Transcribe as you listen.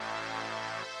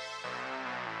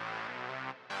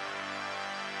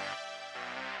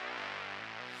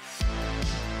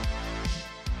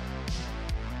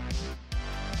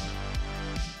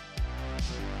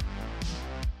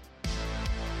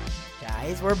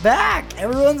guys, we're back.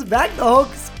 Everyone's back. The whole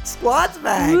squad's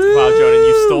back. Woo! Wow, Jonan,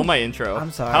 you stole my intro. I'm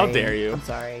sorry. How dare you? I'm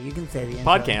sorry. You can say the intro.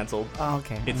 Pod canceled. Oh,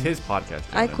 okay. It's his podcast.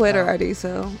 I quit already,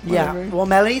 so whatever. Yeah. Well,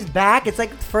 Melanie's back. It's like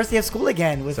the first day of school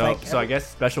again. With So I guess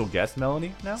special guest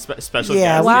Melanie now. Special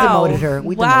Yeah, guest. we Wow. demoted her.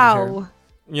 We demoted wow. her.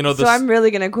 You know, So I'm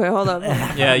really gonna quit. Hold up.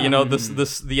 yeah, you know,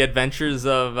 the adventures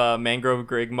of Mangrove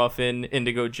Grig Muffin,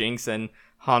 Indigo Jinx, and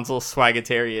Hansel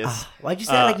Swagatarius. Why'd you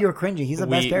say it like you were cringing? He's the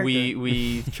best character.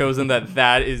 We've chosen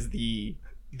that is the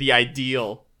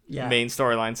ideal Yeah. main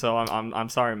storyline. So I'm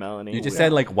sorry, Melanie. You just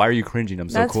said like, why are you cringing? I'm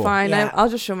so That's cool. fine. Yeah. I'll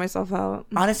just show myself out.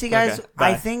 Honestly, guys, Okay, bye.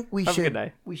 I think we Have a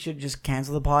good should day. just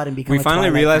cancel the pod and become. We a finally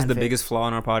Twilight realized the fanfic. biggest flaw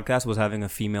in our podcast was having a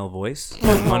female voice.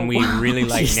 When we really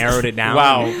narrowed it down.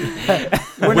 Wow.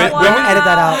 We're not going to edit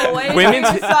that out.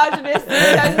 Women's- misogynist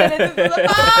 10 minutes into the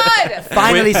pod.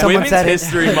 Finally, someone Women's said it.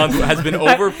 History Month has been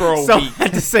over for a Someone week.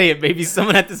 had to say it, baby.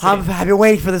 Someone had to say I've been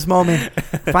waiting for this moment.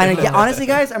 Finally, yeah, honestly,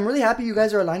 guys, I'm really happy you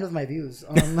guys are aligned with my views.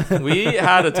 We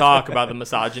had a talk about the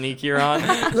misogyny, Kieran.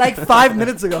 Like 5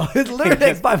 minutes ago. It's literally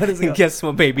like 5 minutes ago. it. Guess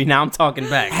what, baby? Now I'm talking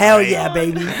back. Hell yeah,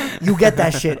 baby. You get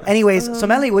that shit. Anyways, so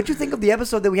Melanie, what'd you think of the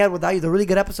episode that we had without you? The really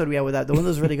good episode we had without. The one that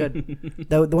was really good.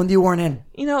 the one that you weren't in.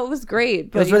 You know, it was great.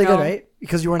 It But was really good, right?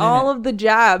 Because you weren't All in it. of the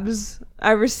jabs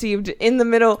I received in the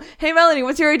middle. Hey, Melanie,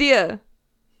 what's your idea?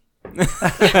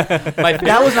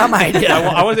 That was not my idea.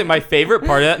 I want to say my favorite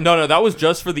part of that. No, that was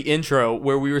just for the intro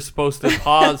where we were supposed to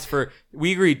pause for.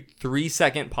 We agreed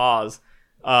 3-second pause,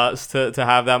 to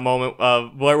have that moment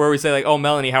of where we say like, "Oh,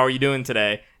 Melanie, how are you doing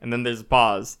today?" And then there's a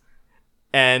pause,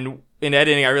 and in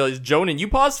editing, I realized, Jonan, you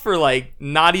paused for like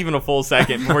not even a full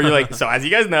second before you're like, "So as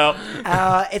you guys know,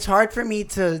 It's hard for me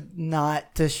to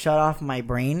not to shut off my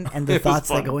brain and the It was thoughts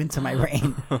that fun. go into my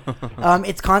brain.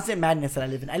 It's constant madness that I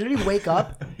live in. I literally wake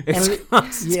up. It's and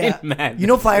constant madness. You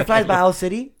know Fireflies by Owl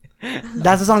City?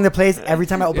 That's the song that plays every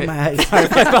time I open my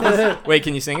eyes. wait,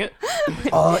 can you sing it?"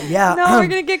 Oh yeah. No, we're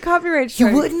gonna get copyright You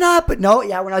strike. would not, but no,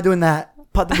 yeah, we're not doing that.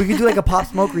 We could do like a Pop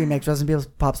Smoke remix. Rest in peace,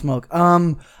 Pop Smoke. I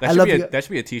love you. That should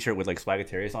be a T-shirt with like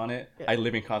Swagatarius on it. I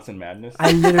live in constant madness.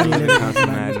 I literally live in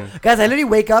Constant madness. Guys, I literally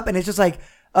wake up and it's just like,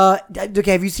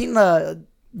 okay, have you seen the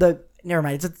never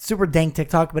mind, it's a super dank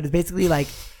TikTok, but it's basically like,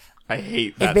 I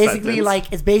hate that.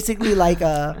 it's basically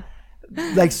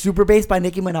like Super Bass by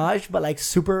Nicki Minaj, but like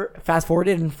super fast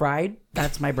forwarded and fried.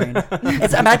 That's my brain.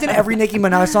 It's imagine every Nicki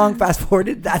Minaj song fast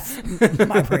forwarded. That's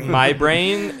my brain. My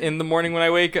brain in the morning when I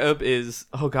wake up is,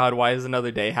 oh God, why is another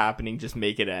day happening? Just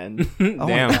make it end. Oh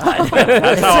Damn. my God.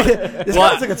 That's how This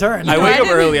well, guy took a turn. I wake up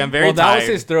early. I'm very Well, that tired. was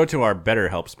his throw to our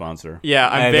BetterHelp sponsor. Yeah,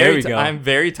 Hey, there we go. I'm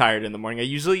very tired in the morning. I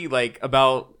usually like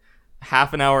about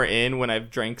half an hour in when I've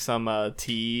drank some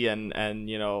tea and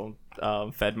you know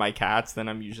fed my cats, then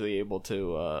I'm usually able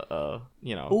to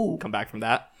Ooh. come back from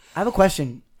that. I have a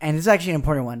question, and this is actually an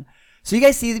important one. So you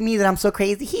guys see me that I'm so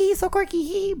crazy, so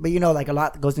quirky, but you know, like a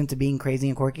lot goes into being crazy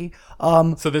and quirky.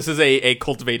 So this is a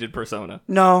cultivated persona.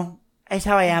 No, it's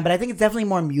how I am, but I think it's definitely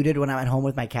more muted when I'm at home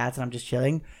with my cats and I'm just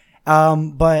chilling.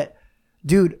 But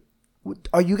dude,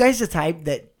 are you guys the type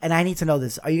that, and I need to know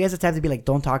this, are you guys the type to be like,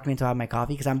 don't talk to me until I have my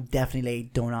coffee? Because I'm definitely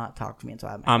like, do not talk to me until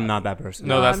I have my coffee. I'm not that person.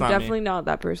 No, that's I'm not me. definitely not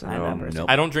that person. I'm that person. Nope.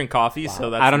 I don't drink coffee,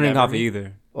 so that's I don't drink never coffee me.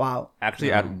 either. Wow.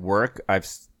 Actually, at work,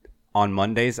 on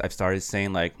Mondays I've started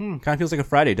saying like, kind of feels like a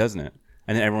Friday, doesn't it?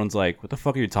 And then everyone's like, what the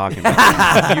fuck are you talking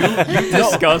about? You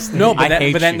disgust. No, I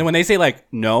hate but then you. when they say like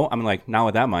no, I'm like, not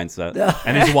with that mindset,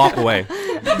 and they just walk away.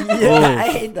 Yeah, I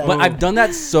hate that. But I've done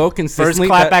that so First consistently.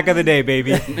 clap that- back of the day,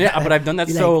 baby. Yeah, but I've done that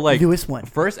You're so like, like newest one.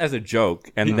 first as a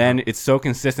joke, and then it's so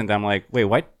consistent that I'm like, wait,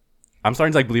 what? I'm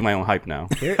starting to like believe my own hype now.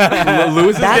 Lewis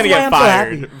is That's gonna why get I'm so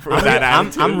fired happy. for that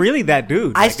attitude. I'm really that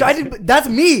dude. I started. That's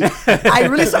me. I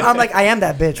really. I'm like, I am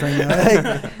that bitch right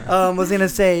now. Like, was gonna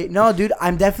say no, dude.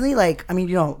 I'm definitely like. I mean,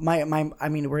 you know, my. I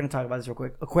mean, we're gonna talk about this real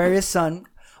quick. Aquarius Sun,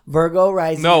 Virgo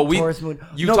rising. No, Taurus moon.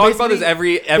 you No, talk about this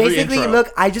basically- every Basically, intro.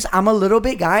 look, I'm a little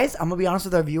bit, guys. I'm gonna be honest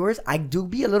with our viewers. I do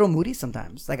be a little moody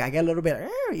sometimes. Like I get a little bit,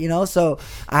 you know. So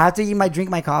I have to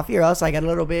drink my coffee, or else I get a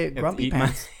little bit grumpy eat my-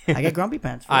 pants. I get grumpy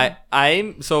pants.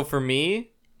 I'm so for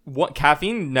me, what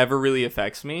caffeine never really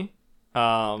affects me.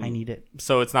 I need it.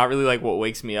 So it's not really like what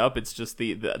wakes me up. It's just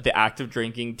the act of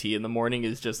drinking tea in the morning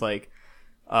is just like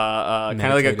kind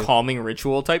of like a Meditative. calming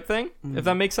ritual type thing, if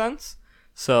that makes sense.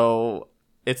 So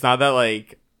it's not that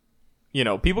like, you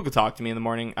know, people could talk to me in the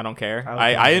morning. I don't care.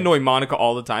 I annoy Monica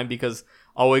all the time because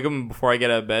I'll wake up and before I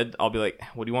get out of bed, I'll be like,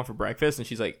 what do you want for breakfast? And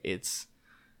she's like, it's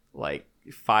like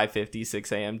 5:50,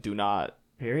 6 a.m. Do not.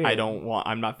 Period.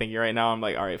 I'm not thinking right now. I'm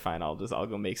like, all right, fine. I'll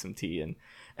go make some tea.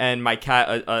 And my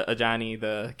cat, Ajani,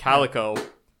 the calico,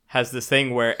 has this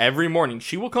thing where every morning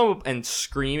she will come up and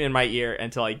scream in my ear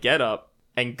until I get up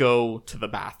and go to the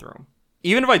bathroom.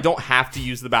 Even if I don't have to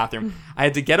use the bathroom, I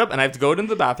had to get up and I have to go into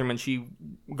the bathroom, and she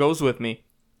goes with me.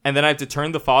 And then I have to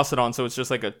turn the faucet on so it's just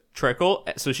like a trickle,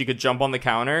 so she could jump on the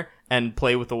counter and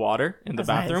play with the water in the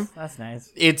bathroom. Nice. That's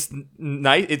nice. It's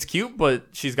nice. It's cute, but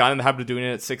she's gotten in the habit of doing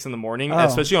it at 6 a.m, Oh.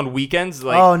 especially on weekends,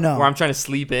 like where I'm trying to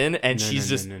sleep in, and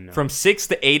she's from 6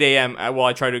 to 8 a.m. While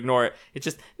I try to ignore it. It's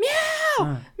just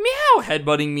meow, meow,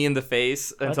 headbutting me in the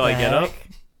face until I get up.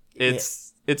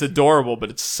 It's adorable,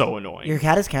 but it's so annoying. Your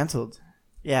cat is canceled.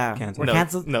 Yeah, Canceled. No,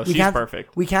 canceled. no, we she's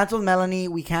perfect. We canceled Melanie.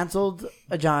 We canceled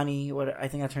Ajani. What I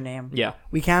think that's her name. Yeah.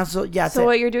 We canceled. Yeah. So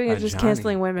what you're doing is just Ajani.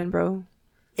 canceling women, bro.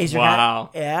 Is your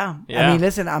Wow. cat? Yeah. Yeah. I mean,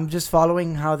 listen. I'm just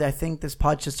following how I think this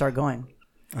pod should start going.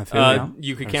 I feel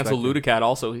You could I cancel respect Ludicat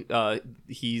also.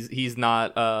 He's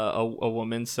not a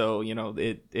woman, so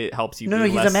it helps you. No, be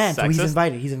he's a less man. So he's sexist.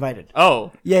 invited. He's invited.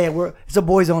 Oh, Yeah. It's a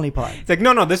boys only pod. It's like,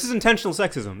 no, this is intentional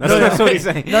sexism. That's what he's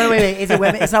saying. No, wait. Is it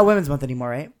women? It's not Women's Month anymore,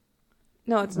 right?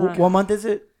 No, it's not. What month is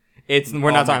it? we're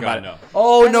not talking about it. No.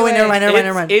 Oh no! Wait, Anyway,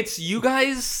 never mind. It's you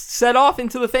guys set off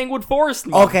into the Fangwood Forest.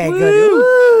 Okay, Woo! good.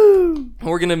 Woo!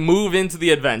 We're gonna move into the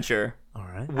adventure. All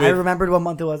right. I remembered what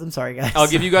month it was. I'm sorry, guys. I'll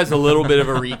give you guys a little bit of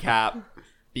a recap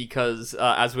because,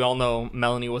 as we all know,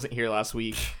 Melanie wasn't here last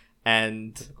week,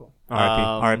 and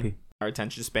R.I.P. our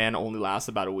attention span only lasts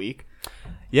about a week.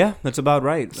 Yeah, that's about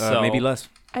right. So- Maybe less.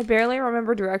 I barely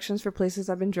remember directions for places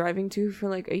I've been driving to for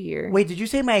like a year. Wait, did you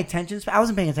say my attention span? I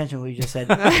wasn't paying attention to what you just said.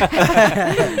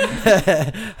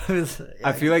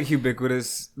 I feel like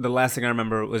ubiquitous. The last thing I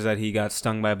remember was that he got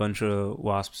stung by a bunch of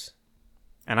wasps,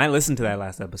 and I listened to that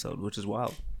last episode, which is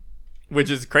wild. Which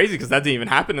is crazy because that didn't even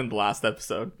happen in the last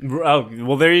episode. Oh,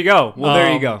 well, there you go.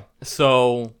 There you go.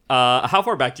 So, how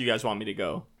far back do you guys want me to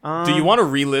go? Do you want to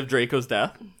relive Draco's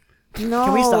death? No.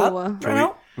 Can we stop right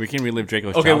now? We can relive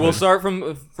Draco's Okay, we'll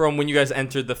childhood. start from when you guys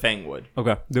entered the Fangwood.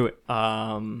 Okay, do it.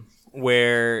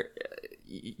 Where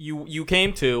you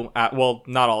came to, well,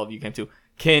 not all of you came to.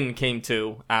 Kin came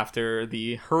to after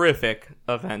the horrific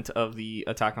event of the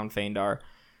attack on Feindar.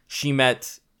 She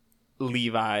met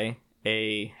Levi,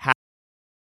 a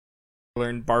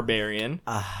half-learned barbarian.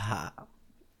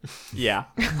 Yeah.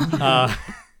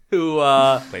 Who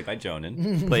Played by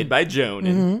Jonan. played by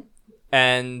Jonan.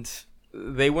 And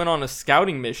they went on a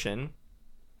scouting mission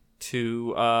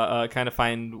to kind of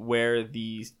find where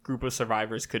the group of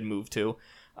survivors could move to.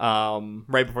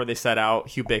 Right before they set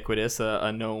out, Ubiquitous,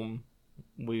 a gnome,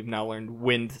 we've now learned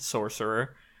wind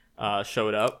sorcerer,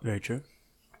 showed up. Very true.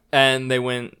 And they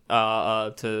went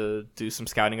to do some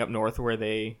scouting up north where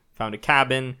they found a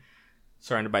cabin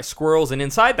surrounded by squirrels. And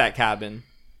inside that cabin,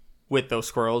 with those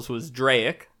squirrels, was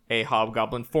Draic, a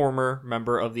hobgoblin former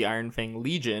member of the Iron Fang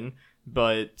Legion,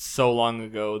 but so long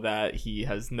ago that he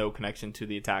has no connection to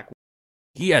the attack.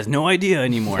 He has no idea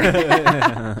anymore.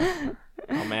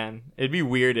 Oh man, it'd be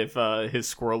weird if his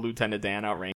squirrel Lieutenant Dan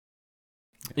outranked.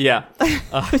 Yeah.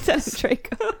 Lieutenant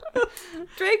Draco.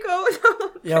 Draco.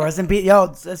 Yo, rest in peace.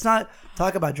 Yo, let's not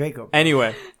talk about Draco.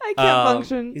 Anyway, I can't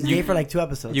function. He's gay for like 2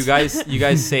 episodes. you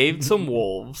guys saved some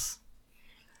wolves.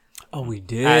 Oh, we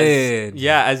did.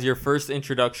 As your first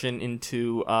introduction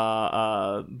into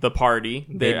the party.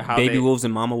 Baby wolves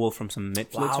and mama wolf from some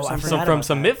Mitflits Wow, or I something. forgot. From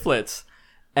some Mitflits.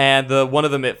 And one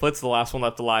of the Mitflits, the last one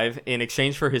left alive, in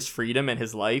exchange for his freedom and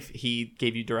his life, he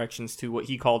gave you directions to what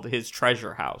he called his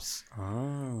treasure house.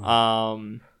 Oh.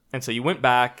 And so you went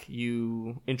back,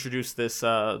 you introduced this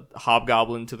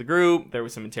hobgoblin to the group, there were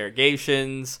some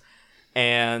interrogations,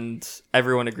 and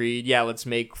everyone agreed, yeah, let's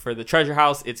make for the treasure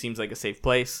house. It seems like a safe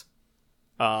place.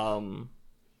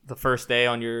 The first day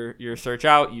on your search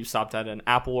out, you stopped at an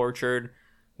apple orchard,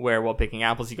 where while picking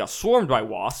apples, you got swarmed by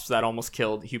wasps that almost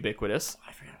killed Ubiquitous.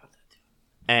 I forgot about that too.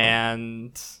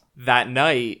 And that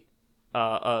night,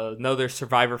 another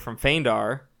survivor from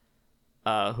Feindar,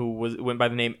 who went by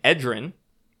the name Edrin,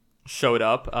 showed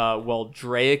up while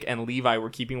Draic and Levi were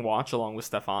keeping watch along with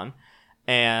Stefan.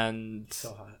 And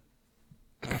So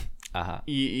hot.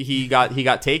 he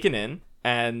got taken in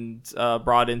and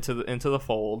brought into the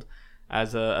fold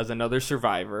as another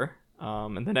survivor.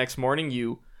 And the next morning,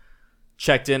 you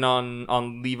checked in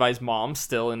on Levi's mom,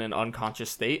 still in an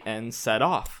unconscious state, and set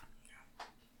off.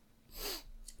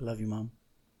 Love you, Mom.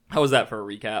 How was that for a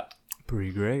recap?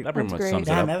 Pretty great. That pretty That's much great. sums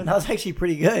it Damn, up. Evan, that was actually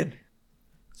pretty good.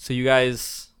 So you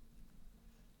guys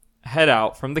head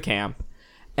out from the camp,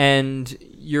 and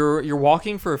you're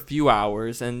walking for a few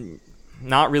hours and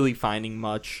not really finding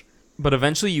much, but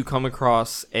eventually you come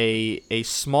across a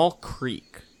small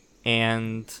creek,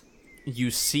 and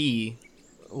you see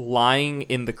lying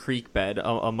in the creek bed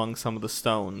among some of the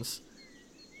stones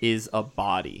is a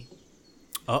body.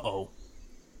 Uh-oh.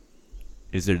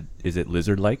 Is it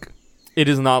lizard-like? It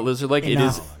is not lizard-like.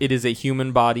 No. It is a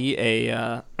human body,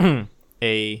 a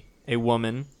a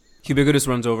woman. Ubiquitous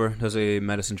runs over, does a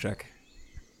medicine check.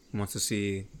 He wants to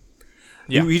see.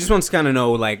 Yeah. He just wants to kind of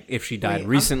know, like, if she died Wait,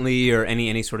 recently or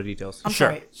any sort of details. I'm Sure.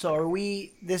 sorry. So are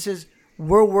we?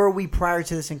 Where were we prior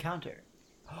to this encounter?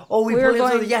 Oh, we We were put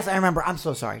into going- yes, I remember. I'm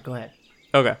so sorry. Go ahead.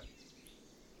 Okay.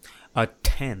 A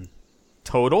 10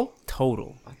 Total?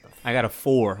 total. I got a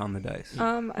 4 on the dice. You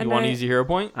And want to I- use your hero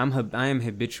point? I am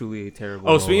habitually a terrible.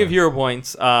 Oh, speaking of roller. hero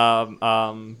points,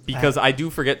 because I do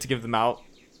forget to give them out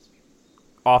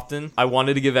often, I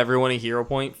wanted to give everyone a hero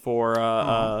point for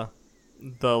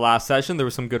the last session. There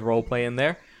was some good role play in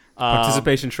there.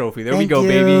 Participation trophy. There we Thank go, you.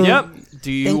 baby. Yep.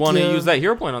 Do you Thank want to you. use that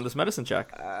hero point on this medicine check?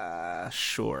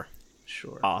 Sure.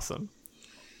 Awesome.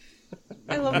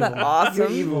 I love that.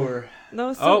 Awesome. Evil. That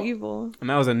was so Oh. evil. And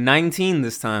that was a 19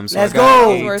 this time. So Let's I got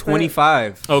go. a Worth it.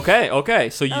 25. Okay.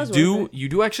 So That you was do worth it. you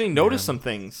do actually notice some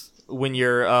things when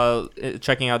you're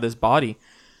checking out this body.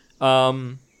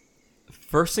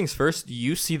 First things first,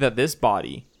 you see that this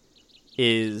body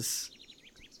is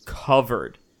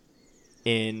covered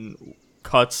in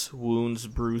cuts, wounds,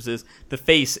 bruises. The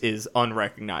face is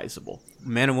unrecognizable.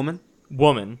 Man and woman?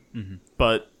 Woman,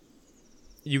 but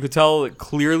you could tell it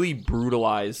clearly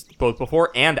brutalized both before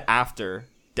and after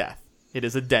death. It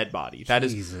is a dead body. That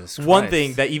is Jesus one Christ.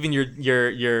 thing that even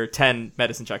your 10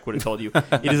 medicine check would have told you.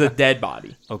 It is a dead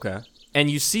body. Okay. And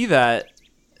you see that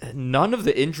none of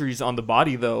the injuries on the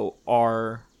body though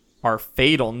are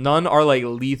fatal. None are like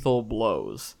lethal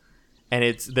blows.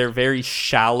 And they're very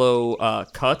shallow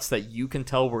cuts that you can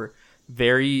tell were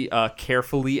very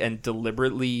carefully and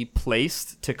deliberately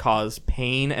placed to cause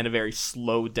pain and a very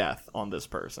slow death on this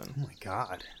person. Oh my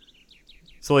God.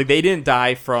 So like they didn't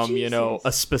die from, Jesus.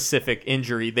 a specific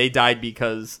injury. They died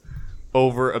because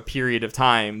over a period of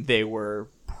time they were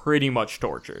pretty much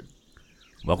tortured.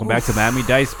 Welcome back to Miami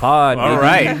Dice Pod. All baby.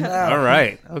 right. All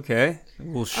right. Okay.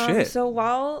 Well, shit. So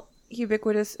while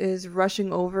Ubiquitous is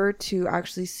rushing over to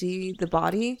actually see the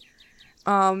body,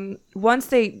 once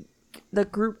the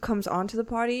group comes onto the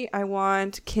party, I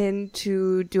want Kin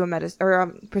to do a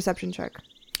perception check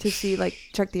to see, like,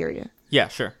 check the area. Yeah,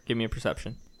 sure. Give me a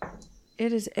perception.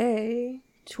 It is a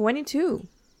 22.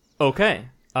 Okay.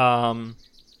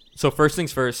 So first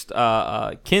things first,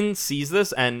 Kin sees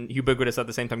this, and Ubiquitous at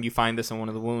the same time. You find this in one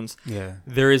of the wounds. Yeah.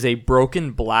 There is a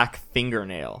broken black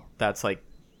fingernail that's like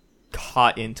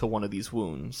caught into one of these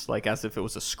wounds, like as if it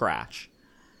was a scratch.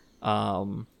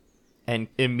 And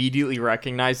immediately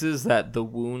recognizes that the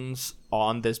wounds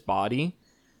on this body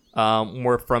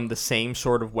were from the same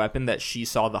sort of weapon that she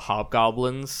saw the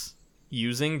hobgoblins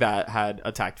using that had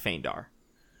attacked Feindar.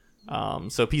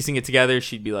 So piecing it together,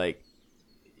 she'd be like,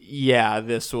 yeah,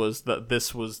 this was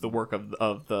the work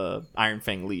of the Iron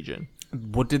Fang Legion.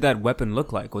 What did that weapon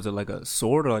look like? Was it like a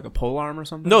sword or like a polearm or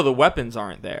something? No, the weapons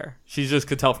aren't there. She just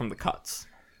could tell from the cuts.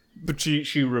 But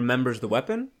she remembers the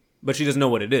weapon, but she doesn't know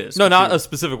what it is. No, not a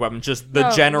specific weapon, just the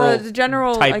No, general the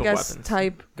general type I of guess weapons.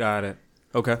 type. Got it.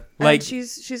 Okay. Like- And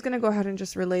she's gonna go ahead and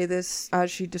just relay this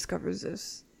as she discovers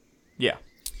this, Yeah.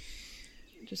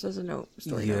 just as a note.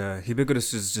 Story note. Yeah,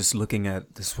 Ubiquitous is just looking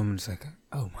at this woman. It's like,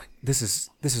 oh my, this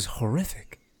is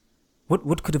horrific.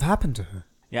 What could have happened to her?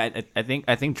 Yeah, I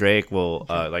think Drake will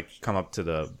like come up to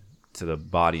the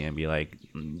body and be like,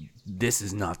 "This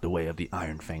is not the way of the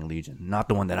Iron Fang Legion, not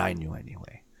the one that I knew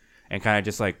anyway," and kind of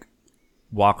just like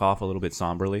walk off a little bit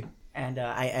somberly. And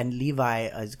Levi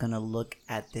is gonna look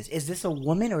at this. Is this a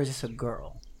woman or is this a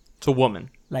girl? It's a woman.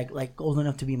 Like old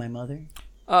enough to be my mother?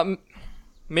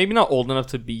 Maybe not old enough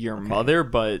to be your mother,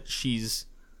 but she's,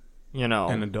 An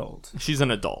adult. she's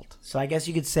an adult. So I guess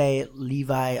you could say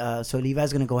Levi. So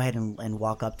Levi's gonna go ahead and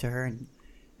walk up to her,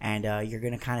 and you're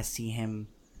gonna kind of see him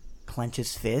clench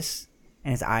his fists,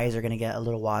 and his eyes are gonna get a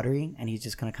little watery, and he's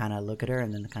just gonna kind of look at her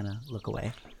and then kind of look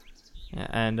away. Yeah,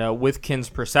 and with Kin's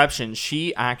perception,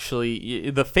 she actually,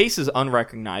 the face is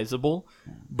unrecognizable,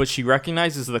 but she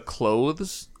recognizes the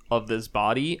clothes of this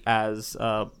body as,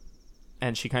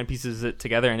 and she kind of pieces it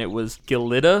together, and it was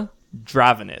Gilida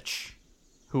Dravenich,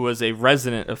 who was a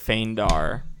resident of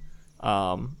Feindar,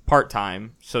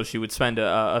 part-time, so she would spend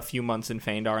a few months in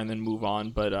Feindar and then move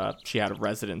on, but she had a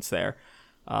residence there.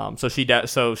 So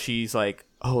she's like,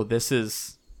 oh, this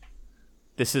is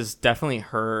definitely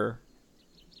her.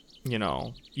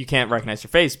 You can't recognize her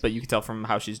face, but you can tell from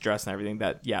how she's dressed and everything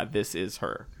that, yeah, this is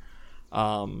her.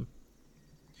 From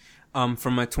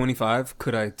my 25,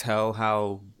 could I tell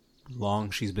how long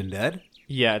she's been dead?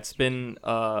 Yeah, it's been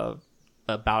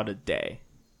about a day.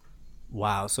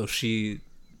 Wow. So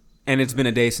and it's been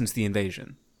a day since the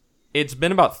invasion. It's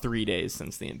been about 3 days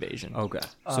since the invasion. Okay.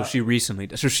 So she recently.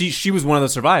 So she was one of the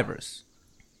survivors.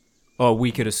 Oh,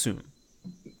 we could assume.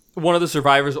 One of the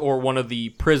survivors or one of the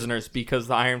prisoners, because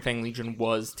the Iron Fang Legion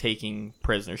was taking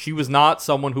prisoners. She was not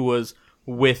someone who was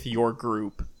with your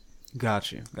group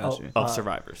Got you. of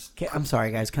survivors. Okay, I'm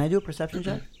sorry, guys. Can I do a perception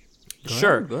check?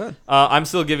 Sure. Go ahead. I'm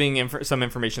still giving some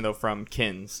information, though, from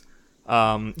Kins.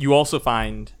 You also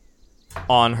find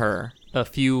on her a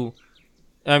few...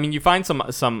 I mean, you find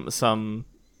some...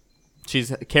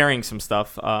 She's carrying some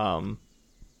stuff,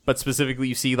 but specifically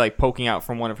you see, like, poking out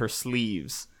from one of her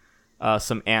sleeves...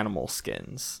 some animal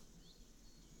skins,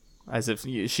 as if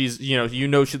she's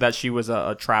that she was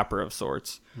a trapper of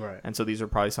sorts, Right. and so these are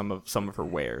probably some of her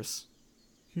wares.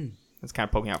 It's kind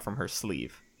of poking out from her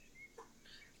sleeve.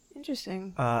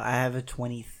 Interesting. I have a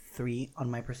 23 on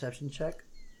my perception check.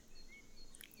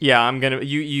 Yeah, I'm gonna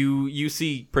you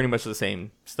see pretty much the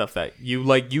same stuff that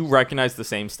you recognize the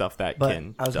same stuff that But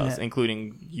Kin I was does, gonna-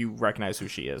 including you recognize who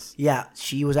she is. Yeah,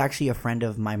 she was actually a friend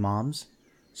of my mom's,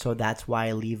 so that's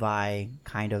why Levi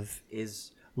kind of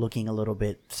is looking a little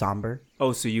bit somber.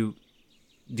 Oh, so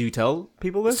do you tell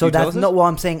people this? So You tell that's us no. this? Well,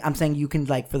 I'm saying you can,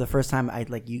 like, for the first time,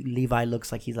 Levi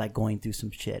looks like he's like going through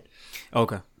some shit.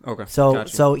 Okay. So Got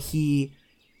you. so he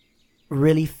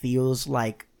really feels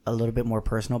like a little bit more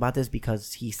personal about this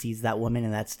because he sees that woman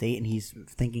in that state and he's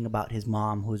thinking about his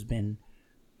mom who's been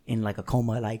in like a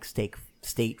coma like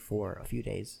state for a few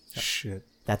days. So Shit.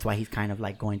 that's why he's kind of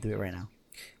like going through it right now.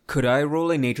 Could I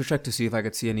roll a nature check to see if I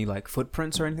could see any like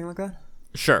footprints or anything like that?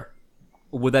 Sure.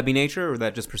 Would that be nature or would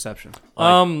that just perception?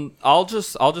 I'll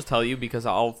just tell you because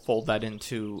I'll fold that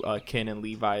into Kin and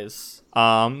Levi's.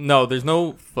 No, there's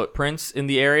no footprints in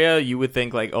the area. You would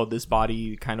think like, oh, this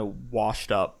body kind of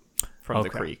washed up from the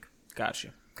Okay. creek. Got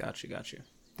you.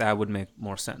 That would make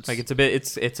more sense. Like it's a bit,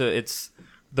 it's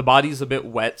the body's a bit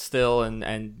wet still,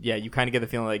 and yeah, you kind of get the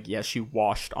feeling like she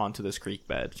washed onto this creek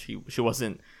bed. She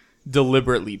wasn't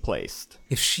deliberately placed.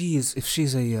 if she's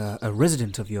a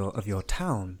resident of your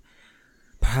town,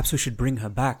 perhaps we should bring her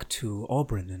back to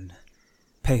Auburn and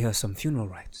pay her some funeral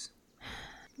rites.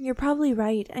 You're probably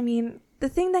right. I mean, the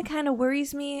thing that kind of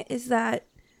worries me is that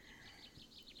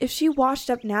if she washed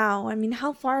up now, I mean,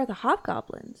 how far are the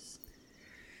hobgoblins?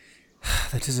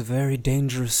 That is a very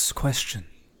dangerous question.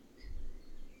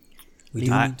 We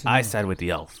do I, need to I know. side with the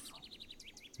elf.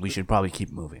 We should probably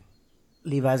keep moving.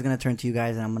 Levi's gonna turn to you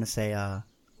guys and I'm gonna say,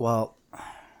 well,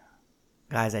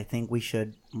 guys, I think we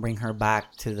should bring her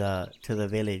back to the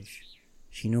village.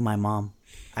 She knew my mom.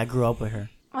 I grew up with her.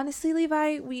 Honestly,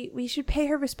 Levi, we should pay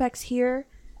her respects here,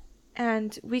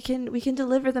 and we can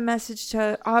deliver the message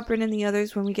to Auburn and the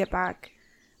others when we get back.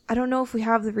 I don't know if we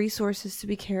have the resources to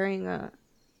be carrying a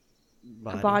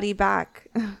body back.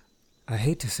 I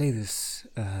hate to say this,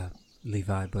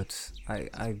 Levi, but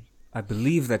I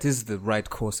believe that is the right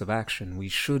course of action. We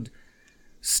should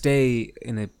stay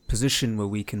in a position where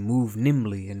we can move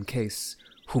nimbly in case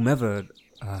whomever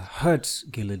hurts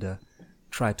Gilida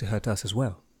tried to hurt us as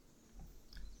well.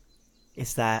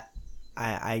 It's that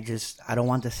I don't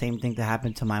want the same thing to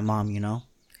happen to my mom, you know?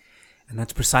 And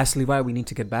that's precisely why we need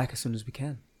to get back as soon as we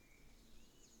can.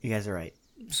 You guys are right.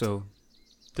 So,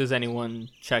 Does anyone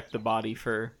check the body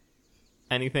for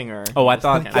anything or? I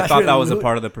thought that was a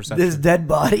part of the perception. This dead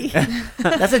body?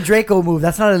 That's a Draco move.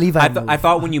 That's not a Levi move. I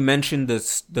thought when you mentioned the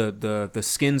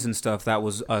skins and stuff, that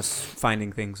was us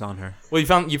finding things on her. Well,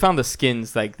 you found the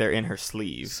skins like they're in her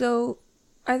sleeves. So,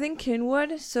 I think Kin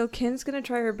would. So Kin's gonna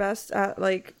try her best at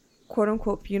like quote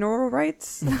unquote funeral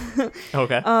rites.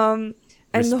 Okay.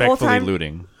 And the whole Respectfully time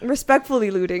looting. respectfully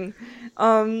looting.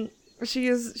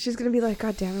 She's gonna be like,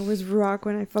 God damn it, where's Ruak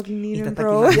when I fucking need him,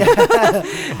 bro?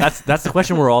 That's the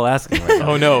question we're all asking right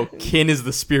now. Oh no, Kin is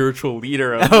the spiritual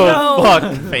leader of fuck.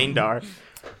 Feindar.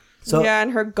 So Yeah,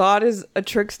 and her god is a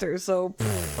trickster, so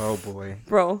Oh boy.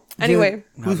 bro. Anyway.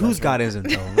 Whose god isn't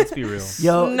though? Let's be real.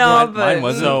 yo, No, yo, but mine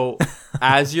wasn't. So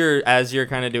as you're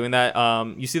kind of doing that,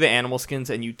 you see the animal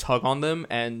skins and you tug on them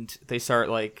and they start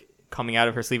like coming out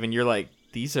of her sleeve and you're like,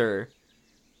 these are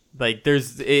like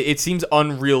it seems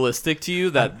unrealistic to you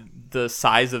that the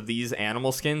size of these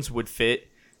animal skins would fit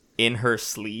in her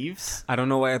sleeves. I don't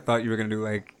know why I thought you were gonna do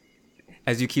like,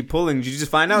 as you keep pulling, you just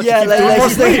find out. Yeah, you keep doing like more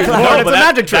she's like, sleeves. no, No, it's but a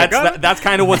magic trick. That's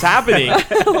kind of what's happening.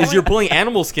 Is you're pulling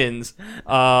animal skins.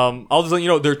 I'll just let you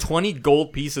know they're 20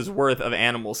 gold pieces worth of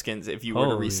animal skins if you were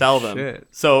to Holy resell them. shit.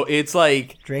 So it's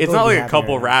like Draco it's not would like be a happy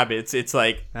couple right now. rabbits. It's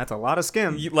like That's a lot of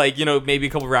skin. maybe a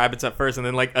couple rabbits at first, and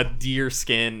then like a deer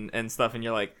skin and stuff, and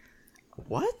you're like,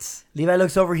 What? Levi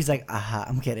looks over. He's like, aha,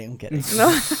 I'm kidding. No.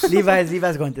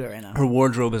 Levi's going through it right now. Her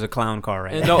wardrobe is a clown car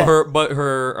right now. No, her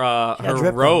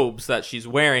dripping. robes that she's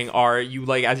wearing are you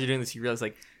like as you're doing this you realize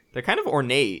like they're kind of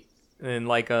ornate in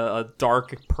like a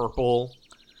dark purple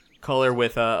color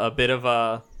with a bit of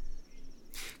a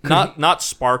not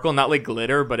sparkle, not like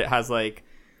glitter, but it has like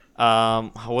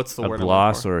what's the A word? I'm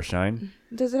gloss looking or a shine?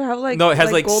 Does it have like No, it has,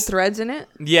 like, gold threads in it?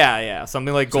 for? Yeah,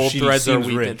 something like So gold she threads are seems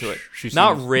weaved rich. into it. She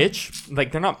Not seems- rich,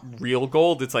 like they're not real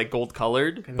gold. It's like gold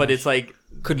colored, but it's like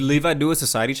Could Levi do a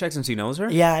society check since he knows her?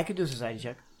 Yeah, I could do a society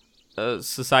check. a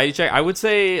society check. I would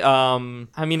say, I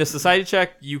mean, a society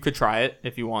check. You could try it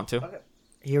if you want to. Okay.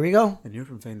 Here we go. And you're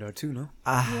from Feindar too, no?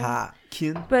 Aha.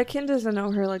 Kin. But Kin doesn't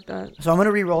know her like that. So I'm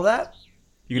gonna re-roll that.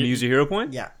 You gonna use your hero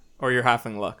point? Yeah. Or you're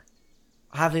halfling luck.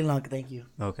 Halfling luck. Thank you.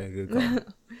 Okay, good call.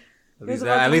 He's At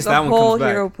about least to that use a one whole comes back.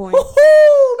 hero point.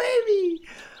 Woohoo, baby!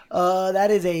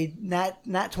 That is a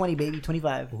nat 20, baby.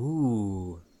 25.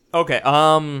 Ooh. Okay.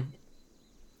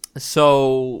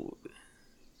 So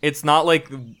it's not like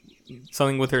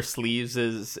something with her sleeves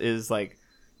is like,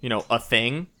 you know, a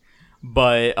thing,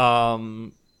 but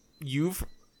you've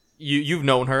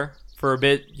known her for a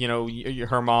bit. You know,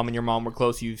 her mom and your mom were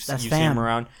close. You've That's seen fam. them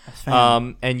around. That's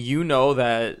fine. And you know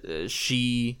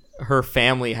that her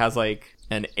family has like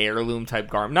an heirloom type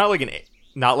garment,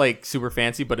 not like super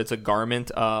fancy, but it's a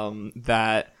garment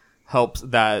that helps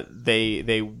that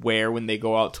they wear when they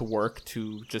go out to work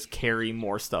to just carry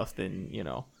more stuff than, you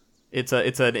know, it's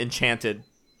an enchanted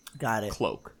Got it.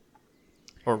 cloak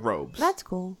or robes. That's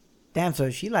cool. Damn. So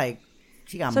she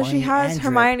got So money. she has and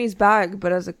Hermione's bag,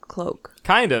 but as a cloak.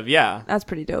 Kind of, yeah. That's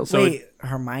pretty dope. So- Wait,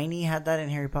 Hermione had that in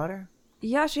Harry Potter?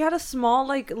 Yeah, she had a small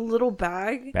like little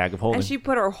bag, Bag of holding. and she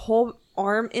put her whole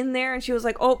arm in there, and she was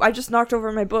like, "Oh, I just knocked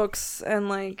over my books," and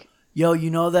like, Yo, you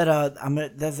know that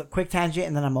there's a quick tangent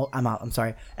and then I'm out. I'm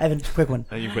sorry. Evan, quick one.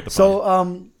 And you quit the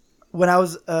So when I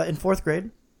was in 4th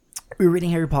grade, we were reading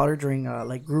Harry Potter during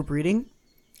like group reading,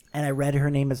 and I read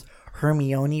her name as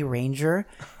Hermione Ranger,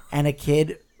 and a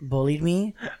kid bullied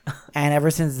me, and ever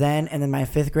since then, and in my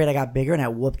 5th grade, I got bigger and I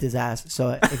whooped his ass.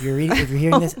 So if you're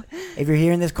hearing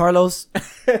this, Carlos,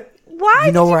 why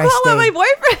You know did where I you call out stay. my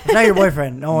boyfriend? it's not your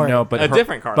boyfriend. Don't worry. No, but A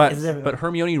different card. But, It's a different but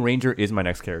Hermione Ranger is my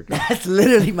next character. That's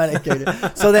literally my next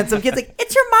character. So then some kid's like,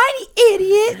 "It's Hermione,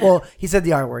 idiot." Well, he said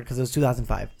the R word because it was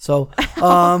 2005. So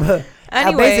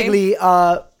Anyway. basically,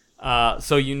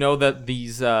 So you know that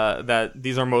these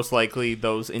are most likely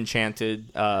those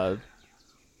enchanted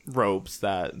robes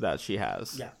that she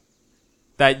has. Yeah.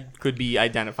 That could be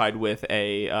identified with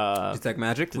a Detect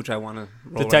magic, which I want to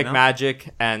roll detect right now. magic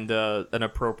and an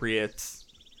appropriate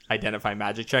identify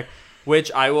magic check,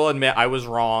 which I will admit I was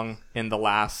wrong in the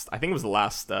last. I think it was the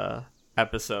last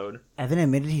episode Evan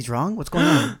admitted he's wrong. What's going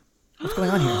on? What's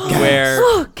going on here? where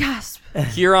Oh, gasp!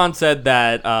 Huron said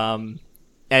that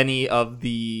any of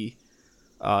the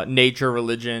nature,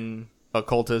 religion,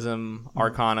 occultism,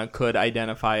 arcana could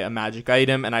identify a magic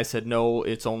item, and I said no,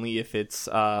 it's only if it's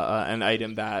an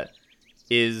item that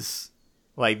is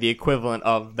like the equivalent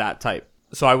of that type.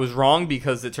 So I was wrong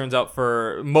because it turns out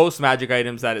for most magic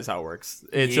items that is how it works.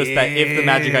 It's just that if the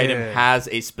magic item Yeah. has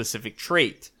a specific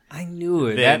trait, I knew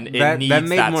it. Then That, it that, needs that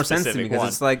made that more sense to me specific because one.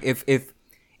 it's like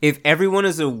if everyone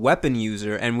is a weapon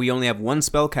user and we only have one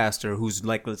spellcaster who's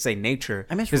like, let's say nature,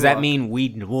 I miss does that rock. mean we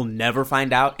will never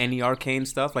find out any arcane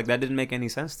stuff? Like that didn't make any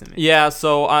sense to me. yeah.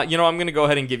 So I'm gonna go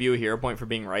ahead and give you a hero point for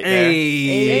being right there.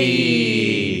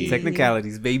 Hey.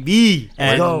 Technicalities, baby.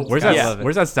 Let's go. Where's Yeah. that?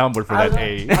 Where's that soundboard for I that? was-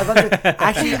 A. I was about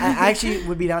to- I actually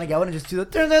would be down to go and just do the.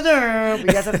 But you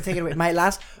guys have to take it away.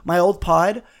 My old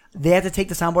pod, they had to take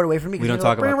the soundboard away from me. 'cause We don't they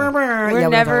were talk about them. Yeah, We're we don't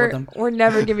talk never, about them. we're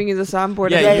never giving you the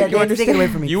soundboard. Yeah, I Yeah, think yeah, you they had to take it away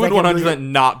understand. from me. You 'cause would I can't do 100%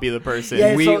 not be the person.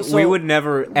 Yeah, we so- we would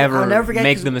never ever I'll never forget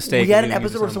make 'cause the mistake. We had of an giving you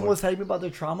episode the where someone soundboard. was telling me about their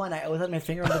trauma, and I always had my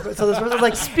finger on the. So this person was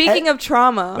like, Speaking of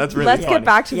trauma, That's really let's funny. get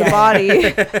back to the Yeah.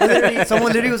 body.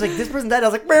 someone literally was like, "This person died." I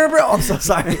was like, "Bro, bro." I'm so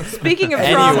sorry. Speaking of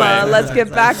Anyway. trauma, let's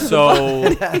get back to the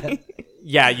body. So,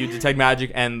 yeah, you detect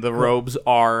magic, and the robes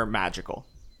are magical.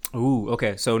 Ooh,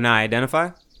 okay. So now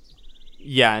identify.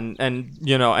 Yeah, and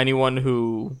anyone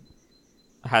who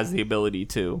has the ability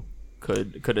to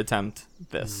could attempt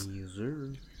this.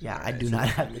 Yeah, I do not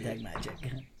have detect magic.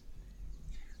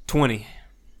 20.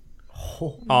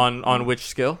 On which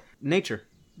skill? Nature.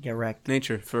 Get wrecked.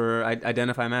 Nature for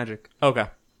identify magic. Okay.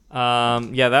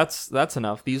 Yeah, that's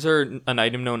enough. These are an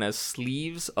item known as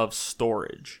sleeves of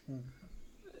storage.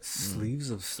 Sleeves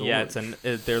of Yeah,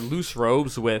 they're loose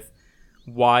robes with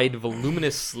wide,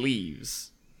 voluminous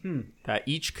sleeves that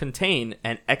each contain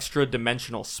an extra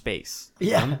dimensional space.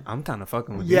 Yeah. I'm kind of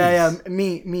fucking with Yeah, these. yeah.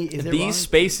 Me. Is it These wrong?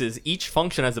 spaces each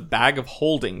function as a bag of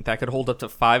holding that could hold up to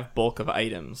 5 bulk of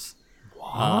items.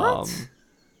 What?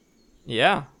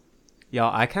 Yeah. Yo,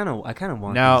 I kind of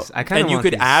want Now- these. I kind And of you want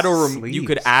could these add or sleeves. you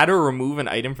could add or remove an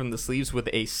item from the sleeves with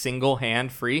a single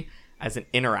hand free as an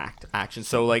interact action.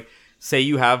 So like say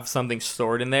you have something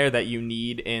stored in there that you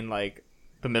need in like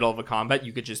the middle of a combat,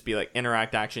 you could just be like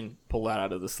interact action, pull that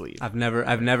out of the sleeve. I've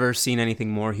never seen anything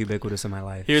more ubiquitous in my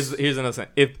life. Here's another thing.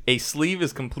 If a sleeve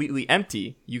is completely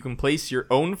empty, you can place your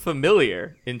own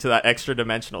familiar into that extra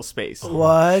dimensional space.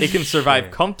 What? It can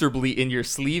survive comfortably in your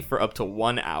sleeve for up to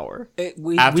 1 hour.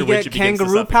 We After which get it begins to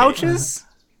kangaroo suffocate. pouches.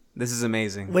 This is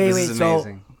amazing. Wait. This is So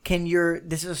amazing. can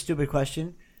this is a stupid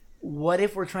question. What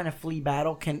if we're trying to flee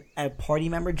battle? Can a party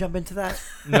member jump into that?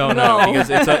 No, No. because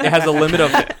it has a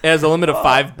limit of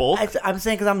 5 bulk. I'm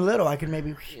saying because I'm little, I can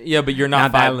maybe. Yeah, but you're Not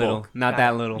not, that 5 little. bulk. Not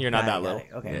that little. You're not Got that it,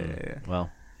 little. got it. Okay. Well,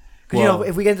 Because you know,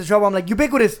 if we get into trouble, I'm like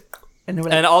ubiquitous, and then we're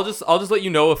like, And I'll just let you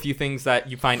know a few things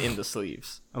that you find in the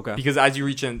sleeves. Okay. Because as you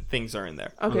reach in, things are in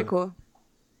there. Okay, cool.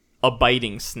 A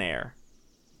biting snare,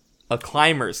 a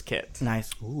climber's kit,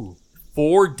 nice. Ooh.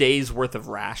 4 days worth of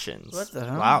rations. What the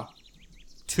hell? Wow.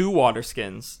 2 water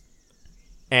skins,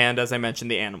 and as I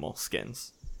mentioned, the animal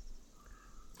skins.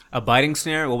 A biting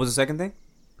snare. What was the second thing?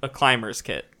 A climber's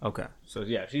kit. Okay. So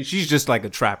yeah, she's just like a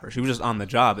trapper. She was just on the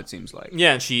job. It seems like.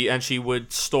 Yeah, and she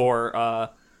would store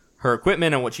her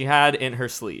equipment and what she had in her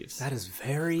sleeves. That is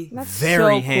very, That's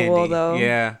very so handy. cool, though.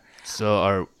 Yeah. so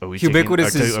are we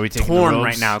Ubiquitous taking, is are we taking the torn robes?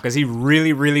 right now because he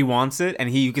really, really wants it,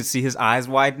 and you can see his eyes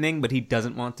widening, but he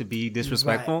doesn't want to be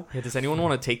disrespectful. Yeah, does anyone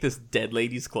want to take this dead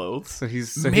lady's clothes? So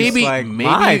he's Maybe- like, maybe-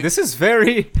 my, this is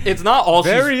very, It's not all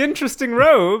very interesting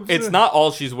robes. It's not all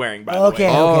she's wearing, by the Okay,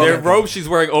 way. okay, They're okay. robes she's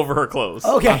wearing over her clothes.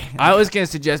 Okay. I was gonna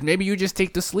suggest maybe you just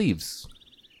take the sleeves.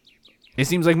 It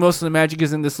seems like most of the magic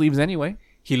is in the sleeves anyway.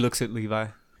 He looks at Levi.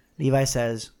 Levi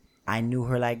says, "I knew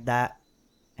her like that,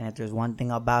 and if there's one thing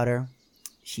about her,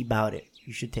 she bowed it.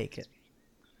 You should take it."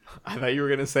 I thought you were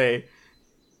gonna say,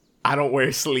 "I don't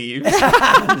wear sleeves."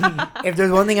 If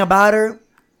there's one thing about her,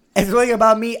 if there's one thing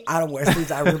about me, I don't wear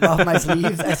sleeves. I rip off my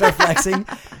sleeves. I start flexing.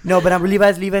 No, but I'm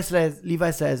Levi says,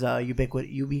 ubiquitous,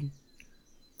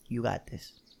 you got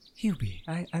this. Hubie,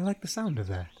 I like the sound of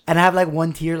that. And I have like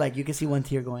one tear, like you can see one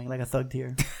tear going, like a thug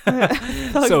tear.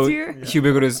 So Tier?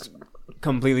 Ubiquitous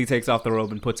completely takes off the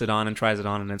robe and puts it on and tries it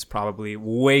on, and it's probably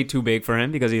way too big for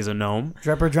him because he's a gnome.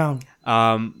 Drip or drown.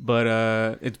 But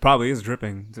it probably is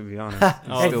dripping, to be honest.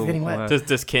 It's getting wet.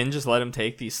 Does Kin just let him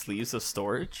take these sleeves of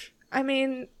storage? I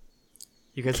mean,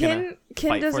 You guys gonna Kin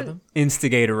fight for doesn't. them?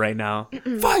 Instigator right now.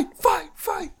 Fight.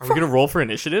 Are we gonna roll for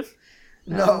initiative?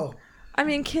 No. I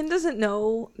mean, Kin doesn't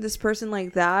know this person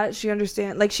like that. She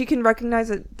understands, like, she can recognize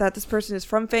that this person is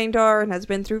from Feindar and has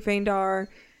been through Feindar.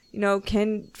 You know,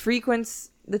 Kin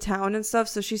frequents the town and stuff,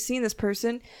 so she's seen this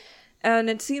person. And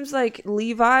it seems like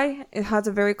Levi has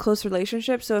a very close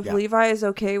relationship. So if Yeah. Levi is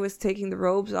okay with taking the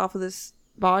robes off of this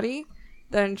body,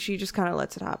 then she just kind of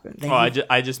lets it happen. Thank Oh, you.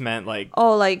 I just meant like,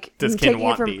 Oh, like does taking Kin it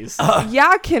want from- these?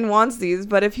 Yeah, Kin wants these,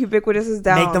 but if Ubiquitous is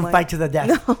down, Make them like, fight to the death.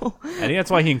 No. I think that's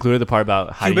why he included the part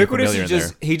about hiding Ubiquitous, familiar he in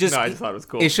just there. he just No, I just thought it was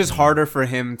cool. It's just harder for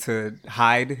him to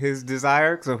hide his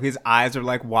desire, so his eyes are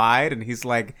like wide, and he's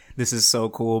like, "This is so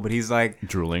cool," but he's like,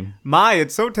 Drooling. "My,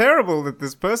 it's so terrible that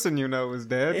this person you know is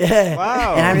dead." Yeah.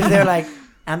 Wow. And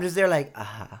I'm just there like,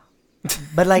 aha.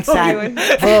 But like sad, Anyway.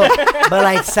 but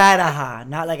like sad, aha,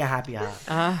 not like a happy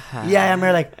aha. Yeah, I'm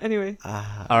there like, Anyway,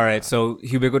 All right, so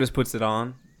Ubiquitous puts it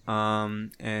on,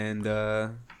 and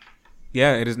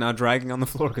yeah, it is now dragging on the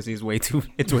floor because it's way too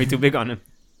big on him.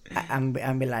 I'm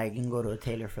be like, you can go to a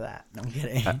tailor for that. No, I'm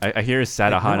kidding. I hear his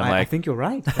sad aha, and I'm I like, think you're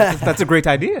right. That's a great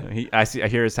idea. I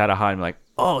hear his sad aha, and I'm like,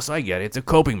 oh, so I get it. It's a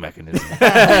coping mechanism.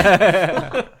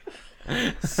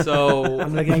 So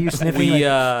I'm looking at you sniffing. we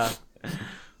like,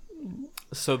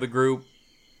 so the group,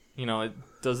 you know, it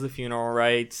does the funeral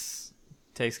rites,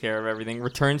 takes care of everything,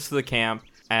 returns to the camp,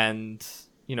 and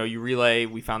you know, you relay,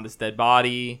 we found this dead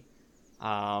body,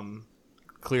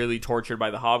 clearly tortured by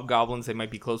the hobgoblins. They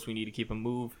might be close. We need to keep them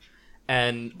moved.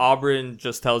 And Aubryn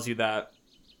just tells you that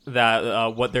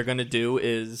what they're gonna do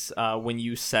is when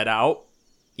you set out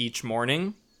each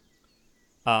morning,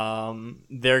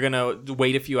 they're gonna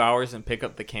wait a few hours and pick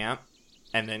up the camp,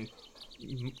 and then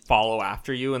follow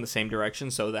after you in the same direction,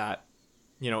 so that,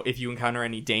 you know, if you encounter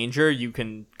any danger, you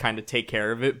can kind of take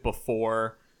care of it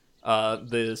before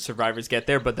the survivors get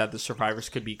there, but that the survivors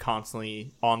could be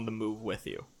constantly on the move with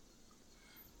you.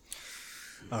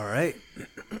 All right.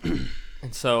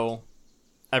 And so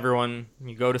everyone,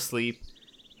 you go to sleep,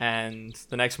 and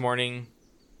the next morning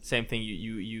Same thing.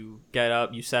 You get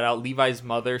up, you set out. Levi's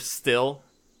mother still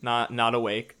not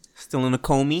awake. Still in a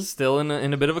comey. Still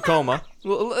in a bit of a coma.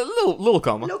 Little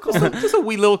coma. Just a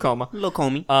wee little coma. Little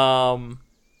comey.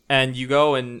 And you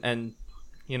go and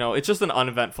it's just an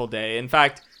uneventful day. In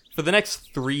fact, for the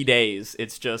next 3 days,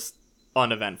 it's just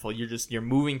uneventful. You're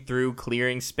moving through,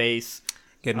 clearing space,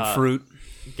 Getting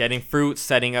fruit.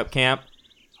 setting up camp.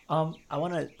 I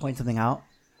want to point something out.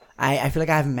 I feel like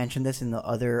I haven't mentioned this in the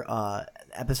other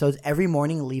episodes. Every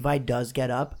morning, Levi does get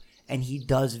up and he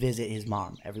does visit his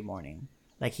mom every morning.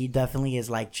 Like, he definitely is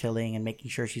like chilling and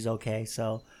making sure she's okay.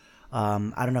 So,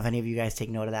 I don't know if any of you guys take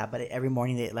note of that, but every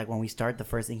morning, like when we start, the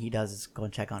first thing he does is go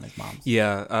and check on his mom.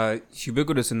 Yeah,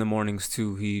 Ubiquitous in the mornings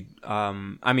too. He,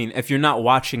 if you're not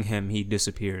watching him, he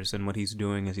disappears, and what he's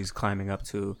doing is he's climbing up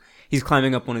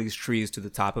one of these trees to the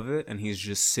top of it, and he's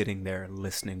just sitting there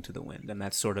listening to the wind, and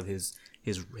that's sort of his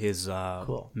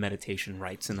Cool. meditation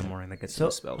rites in the morning that gets him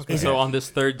the spells. okay. So on this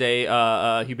third day,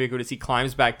 Ubiquitous, he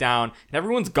climbs back down, and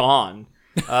everyone's gone.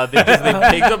 They picked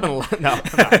up and no.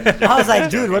 I was like,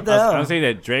 dude, what the hell? I was saying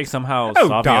that Drake somehow Oh,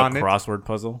 solved darn a it. crossword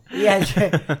puzzle Yeah,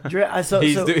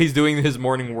 He's doing his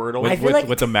morning Wordle. I feel like-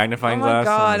 with the magnifying Oh my glass.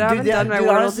 god, I haven't done my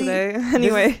Wordle honestly, today.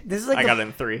 Anyway, this is like I got it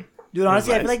in 3. Dude,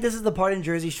 honestly, I Nice. feel like this is the part in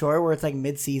Jersey Shore where it's like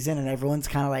mid-season and everyone's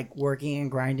kind of like working and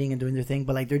grinding and doing their thing,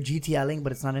 but like they're GTLing,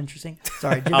 but it's not interesting.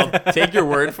 Sorry. I'll take your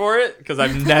word for it because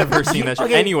I've never seen that shit.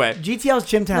 Okay, Anyway, GTL's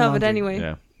Chimtown no, Laundry. but anyway.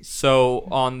 Yeah. so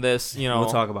on this, We'll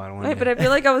talk about it one Wait, day. but I feel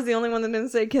like I was the only one that didn't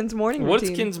say Kin's morning what's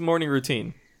routine. Kin's morning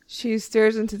routine? She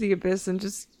stares into the abyss and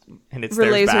just And it's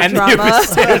relays her back.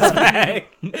 trauma.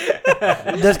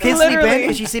 Does Kid sleep in? Literally.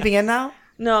 Is she sleeping in now?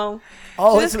 No.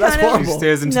 Oh, She that's just kind of- horrible. She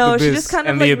stares into No, the abyss, she just kind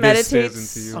of and like the abyss meditates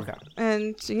stares into you.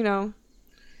 Okay. and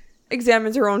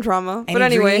examines her own trauma. Any But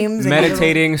anyway, dreams? Any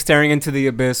Meditating, staring into the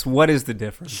abyss. What is the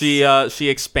difference? She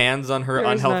expands on her There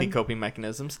is unhealthy none. coping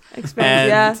mechanisms.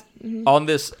 expands. And Yeah. on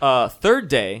this third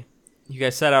day, you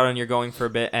guys set out and you're going for a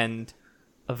bit, and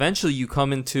eventually you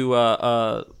come into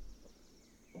a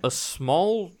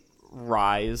small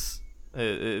rise.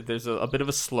 There's a bit of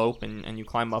a slope, and you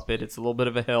climb up it. It's a little bit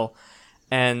of a hill,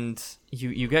 and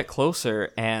you get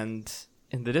closer, and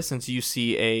in the distance you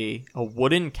see a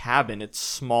wooden cabin. It's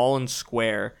small and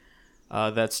square,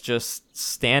 that's just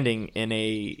standing in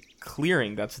a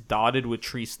clearing that's dotted with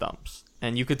tree stumps.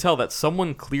 And you could tell that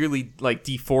someone clearly like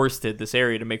deforested this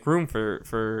area to make room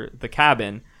for the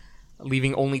cabin,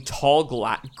 leaving only tall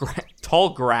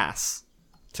grass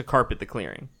to carpet the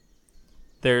clearing.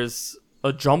 There's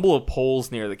a jumble of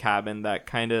poles near the cabin that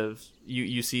kind of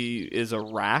you see is a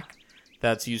rack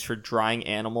that's used for drying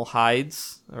animal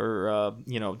hides or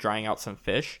drying out some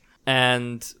fish.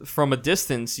 And from a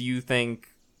distance, you think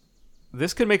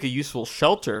this could make a useful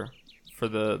shelter for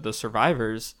the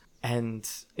survivors. And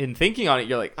in thinking on it,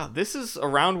 you're like, oh, this is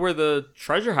around where the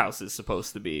treasure house is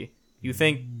supposed to be. You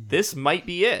think this might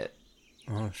be it.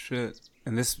 Oh shit!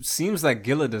 And this seems like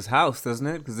Gillida's house, doesn't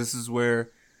it? Because this is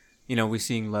where, we're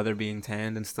seeing leather being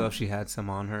tanned and stuff. She had some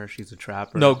on her. She's a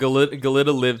trapper. No,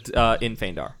 Galida lived in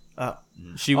Feindar.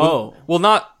 She was, Oh. well,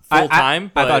 not full time.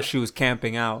 I But thought she was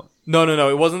camping out. No.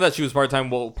 It wasn't that she was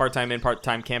part-time. Well, part-time in,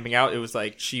 part-time camping out. It was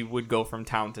like she would go from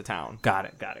town to town Got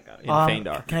it. in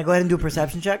Feindar. Can I go ahead and do a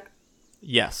perception check?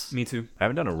 Yes. Me too. I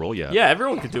haven't done a roll yet. Yeah,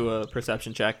 everyone could do a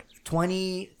perception check.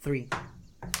 23.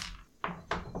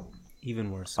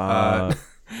 Even worse. Uh,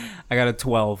 I got a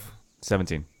 12.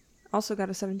 17. Also got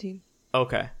a 17.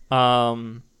 Okay. I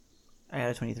got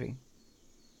a 23.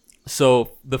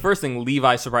 So the first thing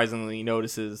Levi surprisingly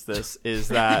notices is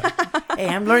that Hey,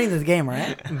 I'm learning this game,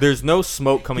 right? there's no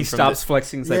smoke coming He from stops the,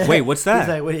 flexing. He's like, Yeah. wait, what's that? He's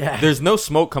like, well, yeah. there's no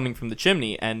smoke coming from the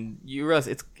chimney, and you realize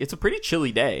it's a pretty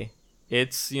chilly day.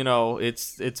 It's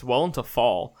it's well into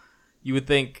fall. You would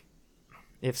think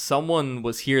if someone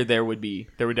was here, there would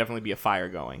definitely be a fire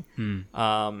going.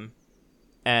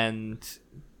 And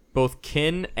both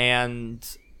Kin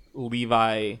and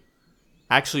Levi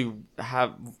actually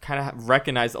have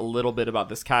recognized a little bit about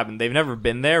this cabin. They've never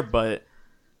been there, but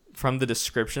from the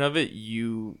description of it,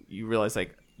 you realize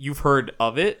like you've heard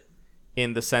of it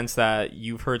in the sense that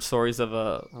you've heard stories of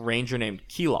a ranger named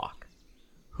Keelock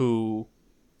who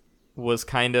was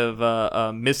kind of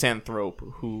a misanthrope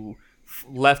who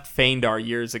left Feindar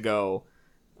years ago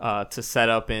to set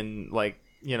up in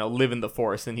live in the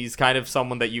forest, and he's kind of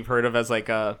someone that you've heard of as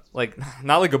not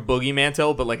like a boogeyman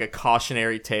tale, but like a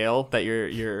cautionary tale that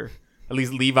your at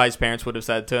least Levi's parents would have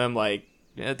said to him, like,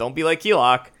 yeah, don't be like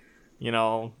Keelock,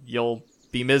 you'll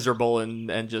be miserable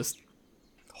and just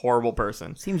horrible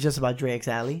person. Seems just about Drake's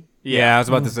alley. Yeah, I was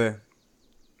about to say.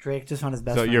 Drake just found his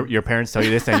best So friend. your parents tell you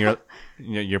this, and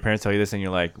your parents tell you this, and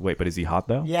you're like, wait, but is he hot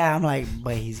though? Yeah, I'm like,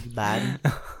 but he's bad.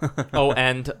 Oh,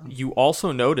 and you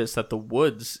also notice that the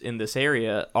woods in this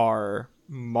area are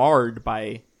marred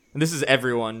by. And this is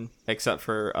everyone except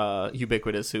for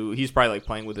Ubiquitous, who he's probably like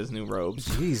playing with his new robes.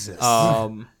 Jesus.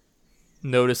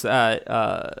 Notice that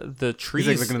the trees.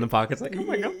 He's like looking in the pockets, like, oh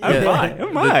my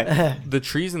god, The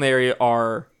trees in the area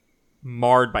are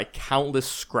marred by countless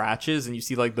scratches, and you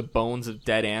see like the bones of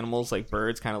dead animals, like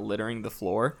birds, kind of littering the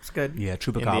floor. It's good. Yeah, In the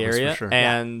chupacabras area, for sure.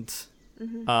 and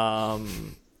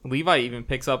Levi even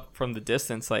picks up from the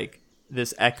distance like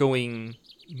this echoing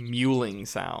mewling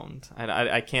sound. And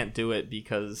I can't do it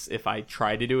because if I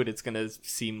try to do it, it's gonna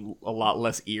seem a lot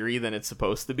less eerie than it's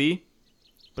supposed to be.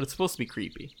 But it's supposed to be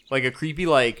creepy, like a creepy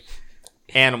like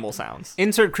animal sounds.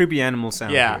 Insert creepy animal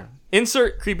sound. Yeah. Here.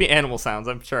 Insert creepy animal sounds.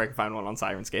 I'm sure I can find one on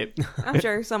Sirenscape. I'm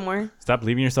sure somewhere. Stop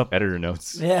leaving yourself editor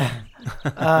notes. Yeah.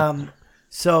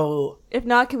 So If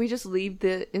not, can we just leave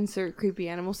the insert creepy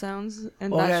animal sounds,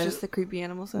 and Well, that's guys, just the creepy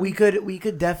animal sound? we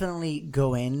could definitely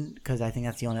go in because I think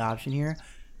that's the only option here.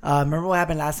 Remember what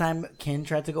happened last time? Kin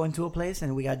tried to go into a place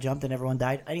and we got jumped and everyone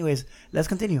died. Anyways, let's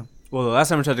continue. Well, the last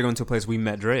time we tried to go into a place, we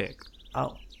met Drake.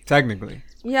 Oh, Technically.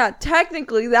 Yeah,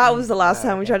 technically that was the last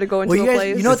time we tried to go into Well, you a guys-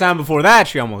 place. you know- The time before that,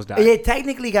 she almost died. yeah.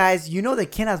 Technically, guys, you know that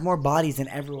Kin has more bodies than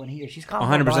everyone here. She's caught more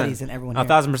 100%. bodies than everyone here.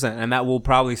 1,000%. And that will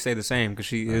probably stay the same because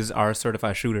she is our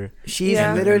certified shooter. She's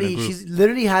Yeah. literally, In the group. she's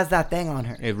literally has that thing on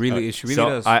her. It really, she really so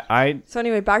does. I So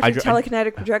anyway, back to I the dr-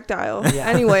 telekinetic projectile. Yeah.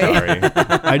 Anyway, sorry.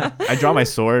 I draw my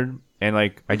sword and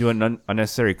like I do an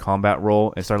unnecessary combat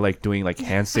roll and start like doing like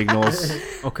hand signals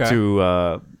okay.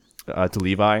 to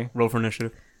Levi. Roll for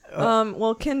initiative.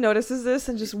 well, Kin notices this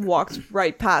and just walks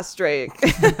right past Drake.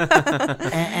 And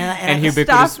Staff in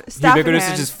Ubiquitous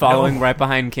hand. is just following right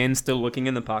behind Kin, still looking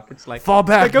in the pockets like, Fall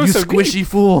back, goes you so deep. squishy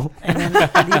fool! and then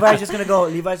Levi's just gonna go.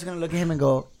 Levi's just gonna look at him and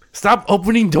go. Stop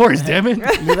opening doors, damn it!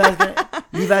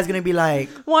 Levi's gonna be like.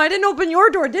 Well, I didn't open your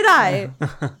door, did I?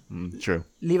 True.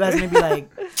 Levi's gonna be like.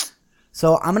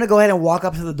 So I'm gonna go ahead and walk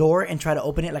up to the door and try to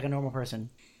open it like a normal person.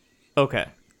 Okay.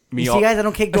 You see, guys, I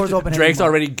don't kick doors open. Drake's anymore.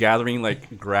 already gathering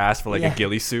like grass for like Yeah. a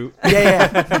ghillie suit.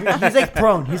 Yeah. He's like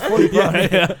prone. He's fully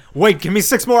prone. wait, give me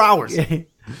 6 more hours.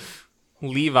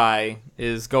 Levi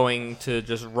is going to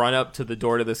just run up to the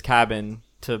door to this cabin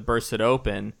to burst it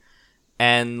open.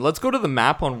 And let's go to the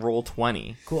map on roll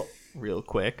 20 Cool. real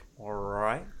quick. All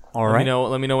right. All Let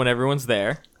right. me know when everyone's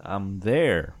there. I'm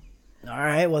there. All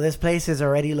right. Well, this place is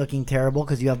already looking terrible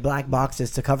because you have black boxes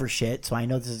to cover shit. So I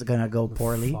know this is gonna go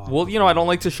poorly. Well, I don't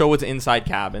like to show what's inside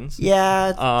cabins.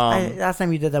 Yeah. last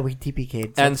time you did that, we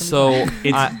TPK'd. And it's so gonna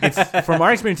be fine. It's from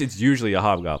our experience, it's usually a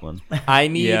hobgoblin. I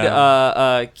need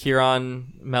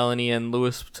Kieran, Melanie, and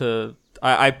Lewis to.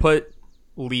 I put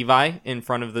Levi in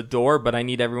front of the door, but I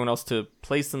need everyone else to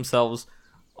place themselves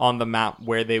on the map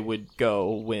where they would go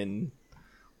when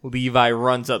Levi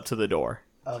runs up to the door.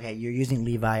 Okay, you're using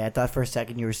Levi. I thought for a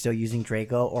second you were still using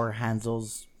Draco or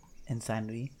Hansel's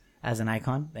Insanity as an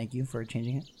icon. Thank you for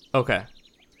changing it. Okay.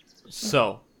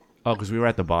 So, Oh, because we were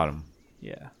at the bottom.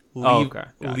 Yeah. Okay.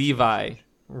 Gotcha. Levi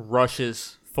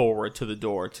rushes forward to the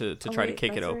door to Oh, try to wait,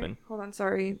 kick it that's open. right. Hold on,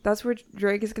 sorry. That's where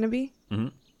Drake is gonna be.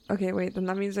 Mhm. Okay, wait. Then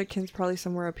that means that Kin's probably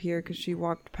somewhere up here because she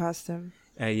walked past him.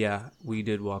 Yeah, we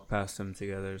did walk past them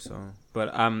together, so. But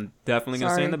I'm definitely going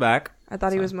to stay Sorry. in the back. I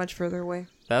thought he was much further away.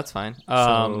 That's fine.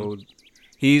 So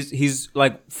he's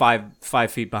like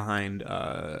 5 feet behind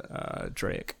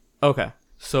Drake. Okay.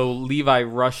 So Levi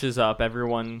rushes up.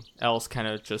 Everyone else kind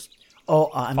of just Oh,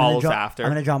 I'm gonna Follows draw. after. I'm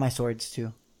gonna draw my swords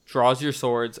too. draws your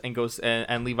swords and goes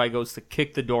and Levi goes to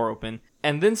kick the door open.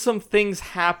 And then some things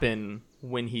happen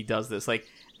when he does this. Like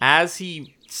as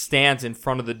he stands in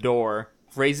front of the door,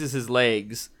 raises his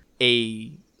legs,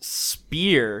 a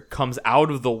spear comes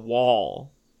out of the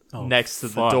wall next to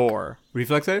the fuck. door.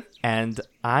 Reflex save? And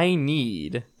I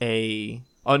need a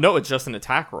Oh no, it's just an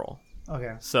attack roll.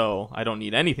 Okay. So I don't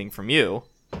need anything from you.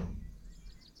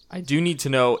 I do need to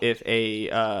know if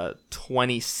a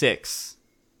 26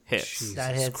 hits. Jesus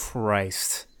That hits.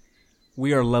 Christ.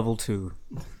 We are level 2.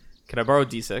 Can I borrow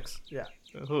D6? Yeah.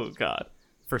 Oh god.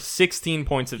 For 16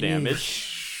 points of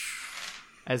damage.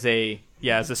 As a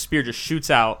spear just shoots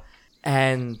out,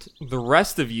 and the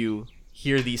rest of you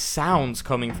hear these sounds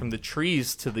coming from the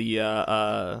trees to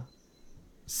the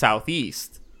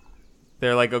southeast.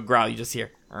 They're like a growl. You just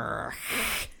hear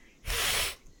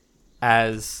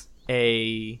as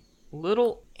a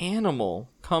little animal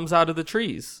comes out of the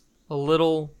trees. A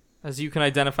little, as you can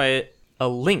identify it, a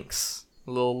lynx.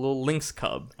 A little lynx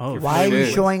cub. Oh, Why are you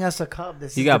shit. showing us a cub?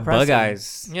 This You is got depressing. bug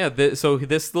eyes. Yeah, so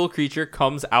this little creature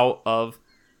comes out of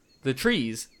the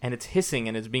trees, and it's hissing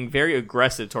and it's being very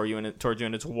aggressive toward you, and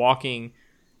it's walking.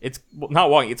 It's not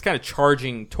walking. It's kind of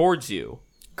charging towards you.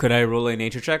 Could I roll a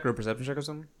nature check or a perception check or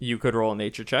something? You could roll a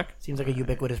nature check, Seems like a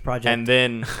ubiquitous project. and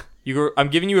then I'm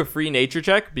giving you a free nature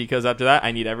check because after that,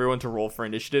 I need everyone to roll for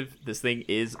initiative. This thing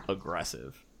is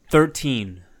aggressive.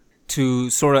 13 to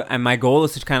sort of, and my goal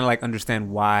is to kind of like understand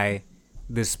why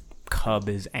this cub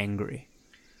is angry.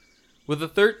 With a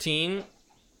 13,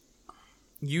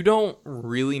 you don't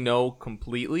really know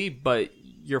completely, but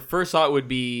your first thought would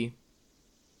be,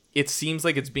 it seems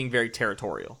like it's being very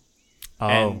territorial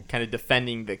and kind of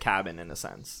defending the cabin in a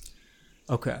sense.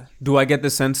 Okay. Do I get the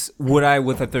sense, would I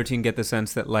with a 13 get the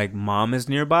sense that like mom is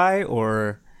nearby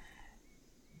or?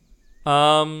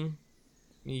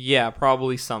 Yeah,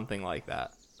 probably something like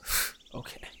that.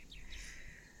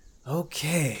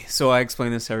 Okay. So I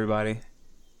explain this to everybody.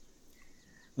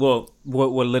 Well, what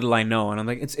little I know, and I'm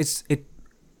like,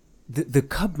 the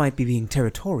cub might be being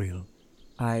territorial.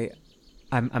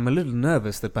 I'm a little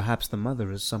nervous that perhaps the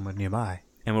mother is somewhere nearby.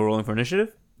 And we're rolling for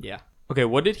initiative? Yeah. Okay,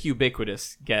 what did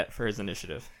Ubiquitous get for his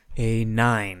initiative? A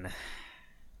 9.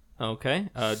 Okay.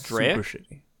 Drea? Super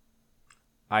shitty.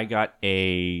 I got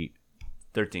a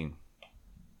 13.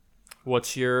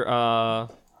 What's your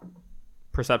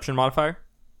perception modifier?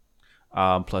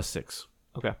 +6.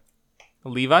 Okay.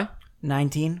 Levi?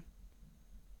 19.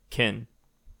 Kin?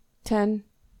 10.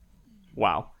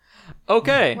 Wow.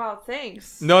 Okay. Wow,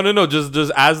 thanks. No.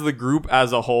 Just as the group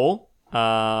as a whole.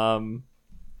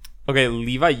 Okay,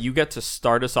 Levi, you get to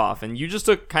start us off, and you just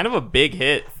took kind of a big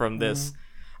hit from this.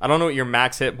 I don't know what your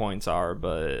max hit points are,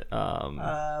 but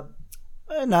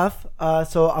Enough.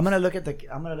 So I'm gonna look at the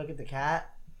cat.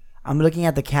 I'm looking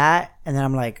at the cat, and then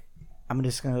I'm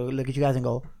just gonna look at you guys and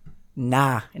go,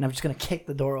 nah, and I'm just gonna kick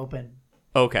the door open.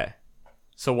 okay.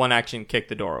 So one action, kick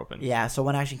the door open. Yeah. So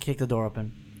one action, kick the door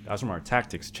open. That was from our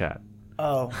tactics chat.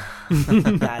 Oh,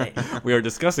 got it. We are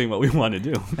discussing what we want to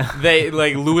do. They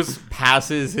Lewis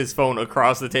passes his phone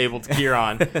across the table to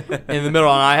Kieran in the middle,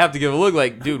 and I have to give a look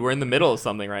like, dude, we're in the middle of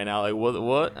something right now. Like,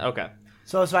 what? Okay.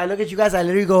 So I look at you guys. I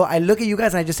look at you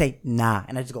guys, and I just say nah,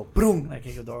 and I just go boom, and I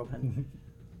kick the door open.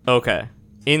 Okay.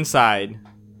 Inside,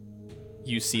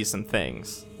 you see some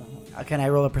things. Can I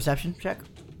roll a perception check?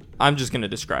 I'm just gonna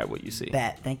describe what you see.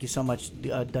 Bet. Thank you so much,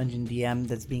 Dungeon DM,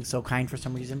 that's being so kind for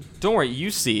some reason. Don't worry.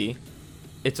 You see,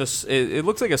 it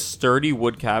looks like a sturdy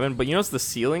wood cabin, but you notice the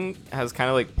ceiling has kind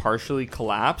of like partially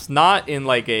collapsed. Not in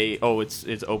like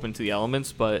it's open to the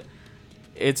elements, but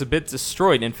it's a bit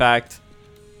destroyed. In fact,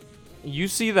 you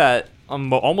see that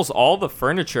almost all the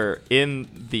furniture in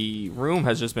the room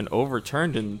has just been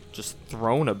overturned and just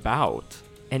thrown about.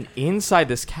 And inside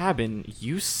this cabin,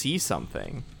 you see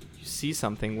something. You see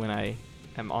something when I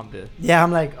am on the Yeah,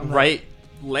 I'm right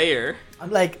layer. I'm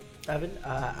like, Evan,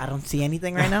 I don't see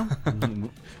anything right now.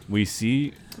 We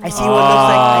see. I see what looks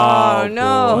like. Oh,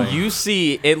 no. You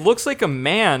see, it looks like a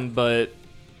man, but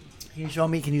Can you show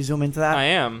me? Can you zoom into that? I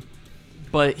am.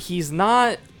 But he's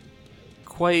not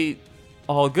quite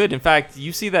all good. In fact,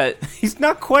 you see that He's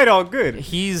not quite all good.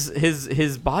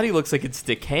 his body looks like it's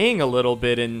decaying a little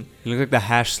bit, and He looks like the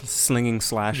hash slinging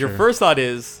slasher. your first thought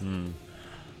is,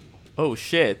 oh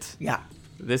shit, Yeah.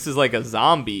 this is like a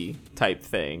zombie type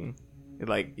thing.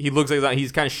 Like he looks like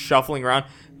he's kind of shuffling around,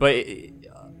 but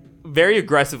very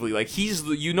aggressively. Like he's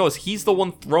the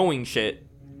one throwing shit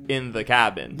in the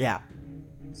cabin. Yeah.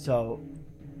 So,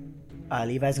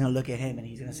 Levi's gonna look at him and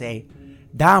he's gonna say,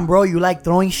 "Damn, bro, you like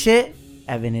throwing shit?"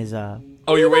 Evan is Oh,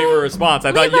 you're waiting for a response.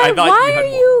 I thought Levi, you why had are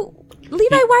more. you...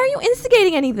 Levi, why are you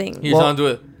instigating anything? He's Well- onto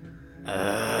it.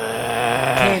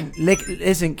 Ken.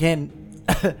 Listen, Ken.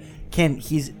 Ken,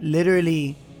 he's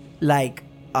literally like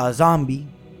a zombie.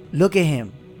 Look at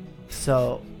him.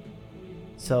 So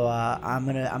I'm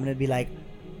gonna be like,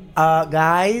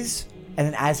 guys, and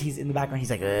then as he's in the background, he's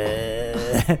like,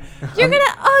 You're gonna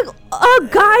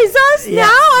guys us Yeah,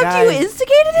 now after you guys.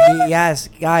 instigated him? Yes,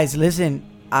 guys, listen.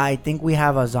 I think we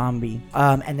have a zombie.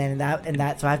 And then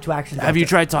that. So I have two actions. Have you after.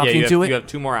 tried talking you have, to it? You have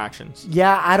 2 more actions.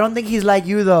 Yeah, I don't think he's like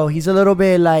you though. He's a little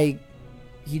bit like,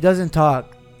 he doesn't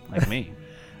talk. Like me.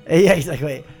 Yeah, he's like,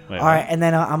 wait. Wait, All right, what? and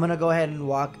then I'm gonna go ahead and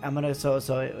walk. I'm gonna so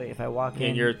if I walk in,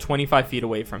 And you're 25 feet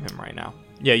away from him right now.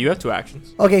 Yeah, you have 2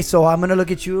 actions. okay. So I'm gonna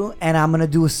look at you and I'm gonna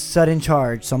do a sudden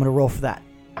charge. So I'm gonna roll for that.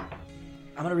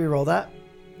 I'm gonna re-roll that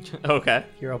Okay.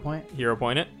 hero point. Hero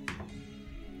point it.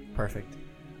 Perfect.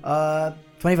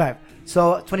 25.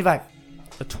 So 25.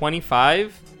 A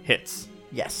 25 hits.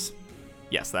 Yes.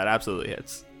 Yes, that absolutely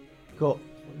hits. Cool.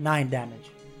 9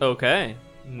 damage. Okay.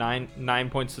 9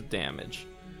 points of damage.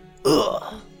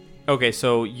 Okay,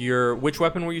 so which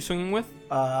weapon were you swinging with?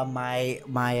 My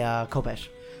Kopesh.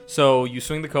 So you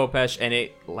swing the Kopesh, and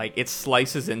it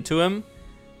slices into him.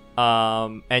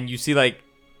 And you see, like,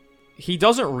 he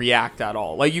doesn't react at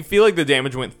all. Like, you feel like the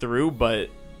damage went through, but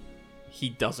he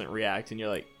doesn't react. And you're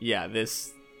like, yeah,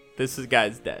 this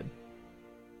guy's dead.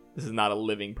 This is not a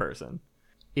living person.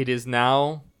 It is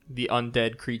now the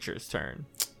undead creature's turn.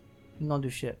 Don't do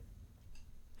shit.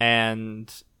 And,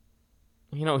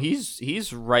 you know,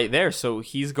 he's right there. So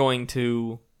he's going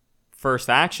to, first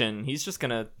action, he's just going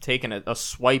to take a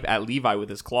swipe at Levi with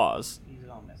his claws. He's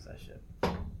gonna miss that shit.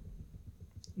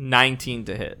 19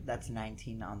 to hit. That's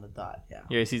 19 on the dot, yeah.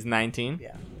 Yes, he's 19?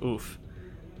 Yeah. Oof.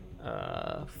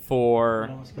 For,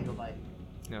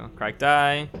 crack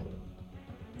die.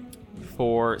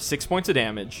 For 6 points of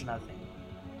damage. Nothing.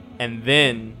 And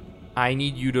then I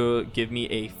need you to give me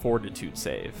a fortitude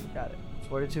save. Got it.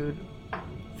 Fortitude.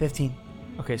 15.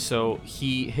 Okay, so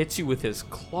he hits you with his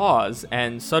claws,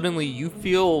 and suddenly you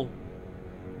feel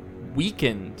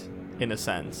weakened, in a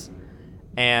sense.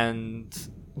 And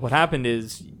what happened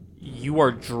is you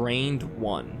are drained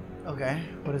 1. Okay.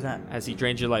 What is that? As he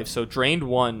drains your life. So drained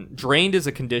 1. Drained is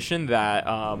a condition that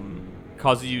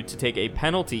causes you to take a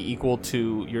penalty equal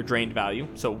to your drained value,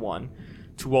 so 1,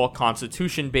 to all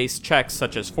constitution-based checks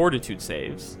such as fortitude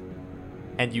saves.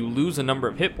 And you lose a number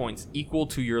of hit points equal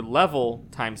to your level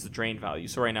times the drained value.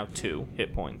 So right now, 2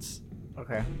 hit points.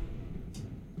 Okay.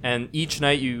 And each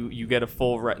night you get a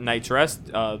full night's rest,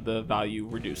 the value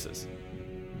reduces.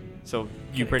 So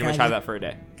you pretty much have that for a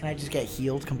day. Can I just get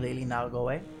healed completely and now go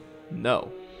away?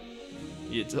 No.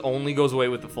 It only goes away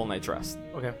with the full night's rest.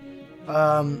 Okay.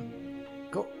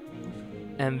 Go.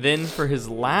 And then for his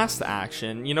last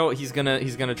action, you know, he's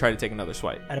gonna try to take another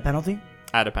swipe. At a penalty?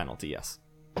 At a penalty, yes.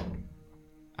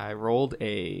 I rolled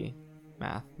a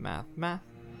math.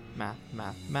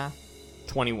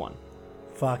 21.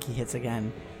 Fuck, he hits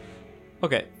again.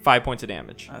 Okay, 5 points of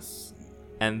damage. That's...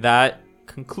 And that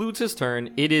concludes his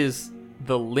turn. It is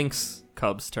the Lynx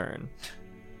Cub's turn.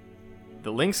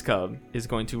 The Lynx Cub is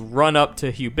going to run up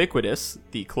to Ubiquitous,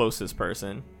 the closest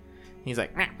person. He's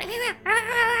like...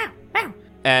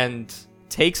 and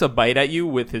takes a bite at you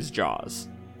with his jaws.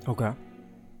 Okay.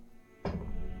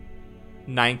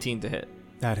 19 to hit.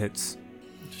 That hits.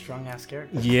 Strong ass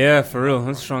character. Yeah, for real.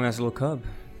 That's a strong ass little cub.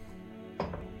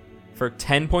 For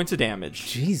 10 points of damage.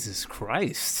 Jesus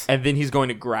Christ. And then he's going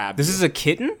to grab This you. is a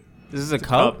kitten? This is a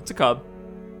cub? It's a cub.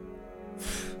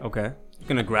 Okay.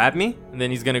 Gonna grab me? And then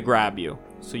he's going to grab you.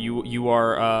 So you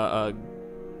are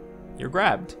you're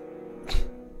grabbed.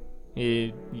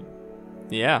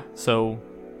 Yeah. So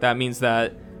that means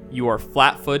that you are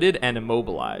flat-footed and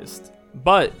immobilized.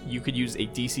 But you could use a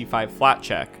DC 5 flat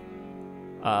check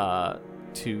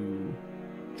to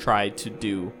try to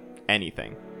do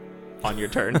anything on your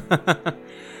turn.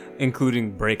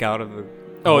 Including break out of the...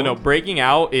 Oh, no. Breaking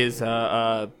out is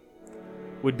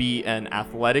would be an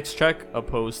athletics check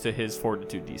opposed to his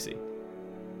fortitude DC.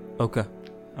 Okay.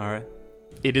 All right.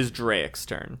 It is Drake's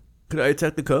turn. Could I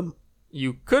attack the cub?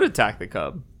 You could attack the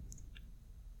cub.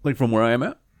 Like from where I am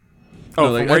at? Oh,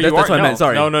 No, like, from where you that's are? what I meant,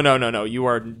 sorry. No. You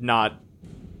are not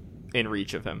in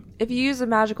reach of him. If you use the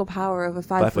magical power of a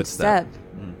 5-foot step,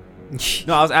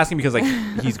 No, I was asking because like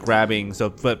he's grabbing. So,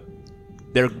 but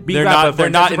they're being They're grabbed, not- but for they're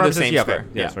not in the purposes, same yeah, square. okay.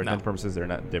 Yeah, Yes, for no. intent purposes, they're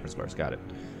not different squares. Got it.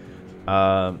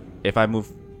 If I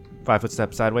move 5-foot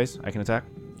step sideways, I can attack.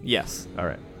 Yes. All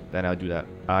right, then I'll do that.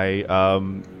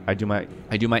 I do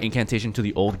my incantation to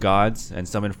the old gods and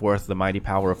summon forth the mighty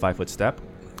power of 5-foot step.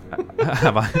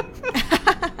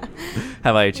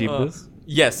 Have I achieved this?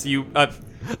 Yes, you.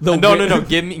 No.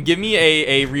 Give me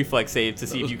a reflex save to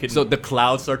see if you can. So the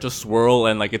clouds start to swirl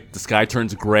and like the sky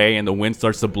turns gray and the wind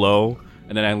starts to blow,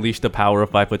 and then I unleash the power of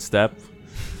 5-foot step.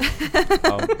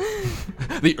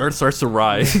 The earth starts to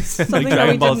rise. something like that we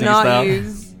Dragon Ball did Z not style.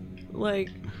 use like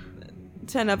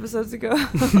 10 episodes ago.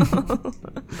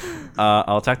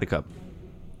 I'll attack the cub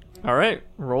All right,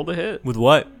 roll to hit. With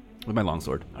what? with my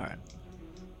longsword. All right.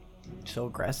 So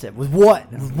aggressive. With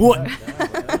what? With what?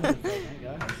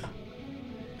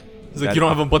 He's like, you don't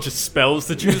have a bunch of spells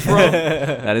to choose from.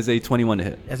 That is a 21 to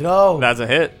hit. Let's go. That's a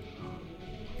hit.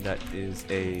 That is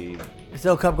a.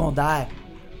 Still, Cup gonna die.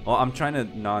 Well, I'm trying to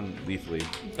non-lethally.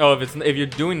 Oh, if you're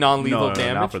doing non-lethal No,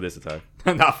 damage, not for this attack.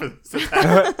 not for this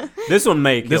attack. This one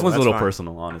may kill. This one's a That's little fine.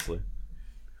 personal, honestly.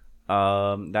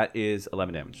 That is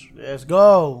 11 damage. Let's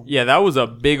go. Yeah, that was a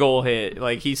big ol' hit.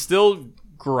 Like, he's still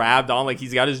grabbed on. Like,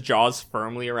 he's got his jaws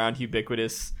firmly around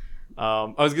Ubiquitous.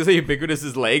 I was gonna say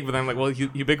Ubiquitous's leg, but then I'm like, well,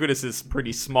 Ubiquitous is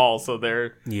pretty small, so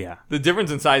Yeah. the difference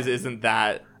in size isn't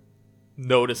that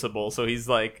noticeable. So he's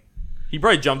like, he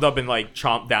probably jumped up and like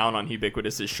chomped down on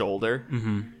Ubiquitous's shoulder.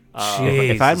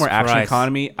 If I had more action Christ.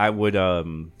 economy, I would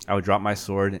drop my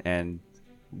sword and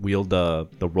wield the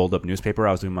rolled up newspaper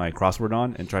I was doing my crossword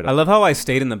on and try to. I love how I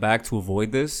stayed in the back to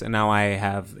avoid this, and now I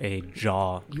have a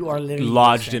jaw You are literally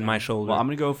lodged in my shoulder. Well, I'm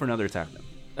gonna go for another attack then.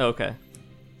 Okay.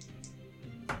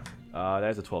 That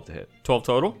is a 12 to hit. 12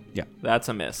 total? Yeah. That's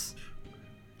a miss.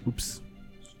 Oops.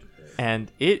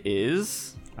 And it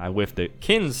is I whiffed it.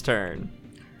 Kin's turn.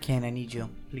 Ken, I need you,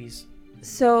 please.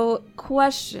 So,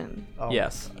 question. Oh.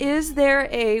 Yes. Is there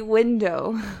a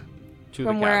window To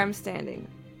from the where cabin. I'm standing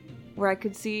where I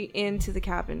could see into the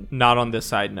cabin? Not on this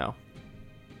side, no.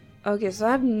 Okay, so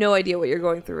I have no idea what you're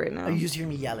going through right now. You just hear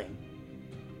me yelling.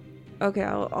 Okay,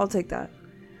 I'll take that.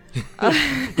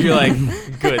 You're like,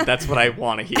 good, that's what I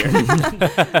want to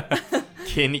hear.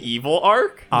 Kin evil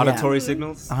arc? Auditory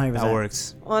signals? 100%. That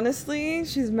works. Honestly,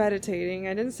 she's meditating.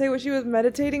 I didn't say what she was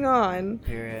meditating on.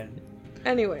 Period.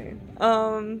 Anyway,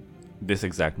 This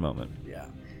exact moment. Yeah.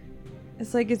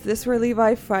 it's like, is this where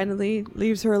Levi finally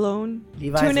leaves her alone?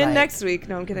 Levi's Tune in like- next week.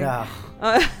 No, I'm kidding. No.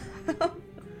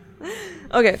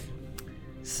 Okay.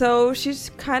 So she's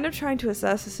kind of trying to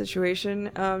assess the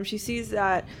situation. She sees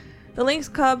that the Lynx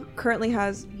Cub currently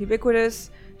has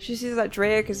Ubiquitous. She sees that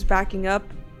Drake is backing up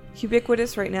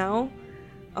Ubiquitous right now.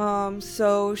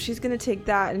 So she's going to take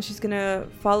that and she's going to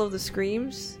follow the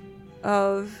screams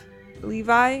of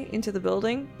Levi into the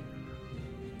building.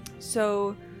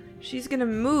 So she's going to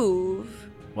move.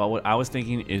 Well, what I was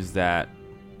thinking is that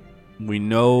we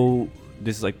know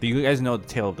this is like you guys know the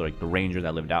tale of the ranger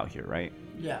that lived out here, right?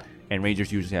 Yeah. And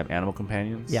rangers usually have animal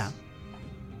companions. Yeah.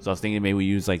 So I was thinking maybe we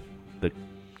use like the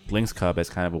lynx cub as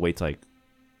kind of a way to like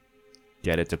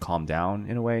get it to calm down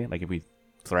in a way. Like if we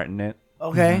threaten it,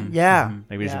 Okay. Yeah.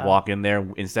 like we Yeah. just walk in there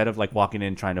instead of like walking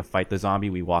in trying to fight the zombie.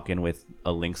 We walk in with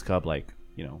a lynx cub, like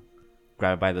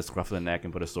grab it by the scruff of the neck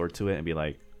and put a sword to it and be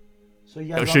like, So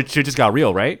you oh, guys shit just got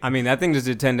real, right? I mean, that thing just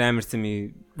did 10 damage to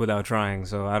me without trying,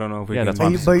 so I don't know if we Yeah, can that's why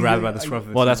I'm just But you- grab it by the scruff of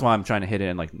its Well, that's neck. why I'm trying to hit it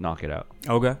and like knock it out.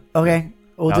 Okay. Okay.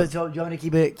 Well, Now- so do you want me to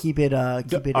keep it? Are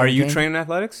you entertaining? trained in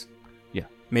athletics? Yeah.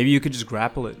 Maybe you could just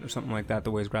grapple it or something like that,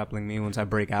 the way it's grappling me once I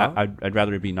break out. I'd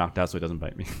rather it be knocked out so it doesn't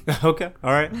bite me. Okay.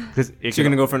 All right. Because So you're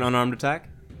going to go for an unarmed attack?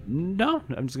 No,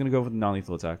 I'm just gonna go with the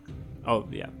non-lethal attack. Oh,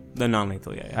 yeah. The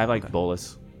non-lethal, yeah. I have like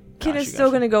bolus. Kin is Gotcha, still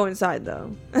gotcha. going to go inside,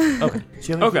 though. Okay. So you want me to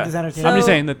keep Okay. this entertaining? I'm just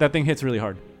So- saying that thing hits really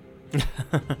hard.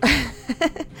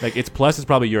 Like its plus is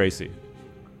probably your AC.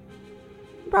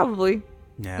 Probably.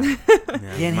 Yeah.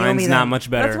 heal Mine's me not then. much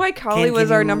better. That's why Kali Can was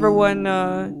you- our number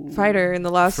one fighter in the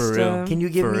last. For real. Can you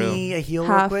give For me a heal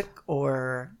Half. real quick,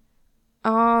 or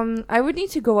I would need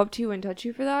to go up to you and touch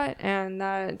you for that, and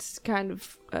that's kind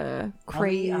of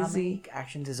crazy. How many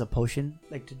actions is a potion?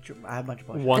 Like I have a bunch of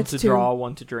potions. One It's to 2. draw,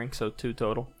 one to drink, so 2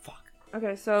 total.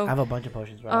 Okay, I so have a bunch of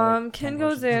potions. Bro. I have like 10 Ken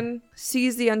goes potions. in,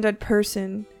 sees the undead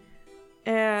person,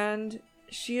 and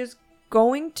she is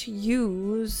going to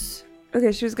use.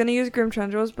 Okay, she was gonna use Grim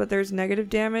Tendrils, but there's negative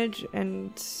damage,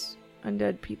 and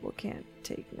undead people can't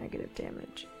take negative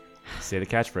damage. Say the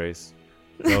catchphrase.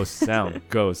 Ghost sound.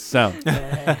 Ghost sound.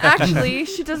 Actually,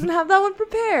 she doesn't have that one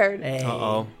prepared. Hey.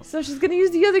 Uh-oh. So she's gonna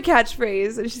use the other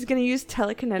catchphrase, and she's gonna use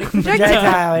telekinetic projectile.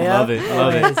 Projectile, yeah. Love it,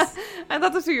 love it. Always. I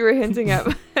thought that's what you were hinting at.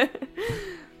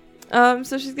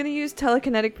 So she's gonna use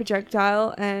telekinetic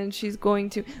projectile, and she's going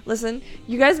to listen.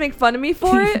 You guys make fun of me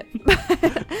for it.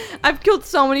 I've killed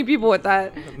so many people with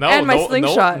that, No, and my no,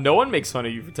 slingshot. No one makes fun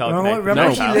of you for Remember, telekinetic. remember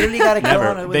No. she literally got a kill Never.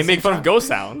 on it. with They a make fun of slingshot? ghost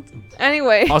sound.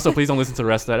 Anyway, Also, please don't listen to the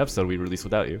rest of that episode we released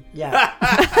without you. Yeah,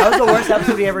 that was the worst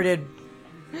episode we ever did.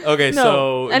 Okay, no.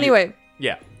 so Anyway,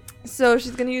 yeah, so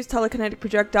she's gonna use telekinetic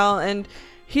projectile, and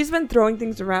he's been throwing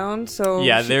things around. So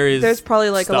Yeah, there's probably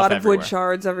like a stuff lot of everywhere. wood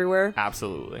shards everywhere.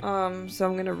 absolutely. So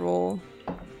I'm gonna roll.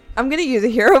 I'm gonna use a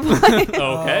hero point.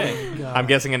 Okay, Oh, God. I'm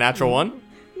guessing a natural one.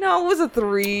 No, it was a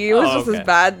 3. It was Oh, just okay. as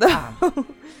bad though. I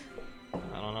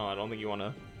don't know. I don't think you want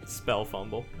to spell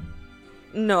fumble.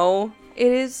 No,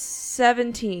 it is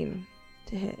 17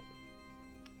 to hit.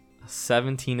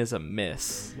 17 is a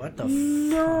miss. What the?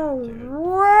 No Dude.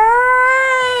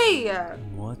 way!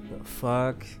 What the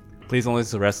fuck? Please don't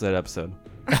listen to the rest of that episode.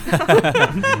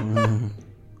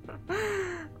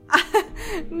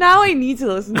 Now I need to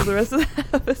listen to the rest of the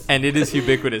episode. And it is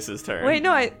Ubiquitous's turn. Wait,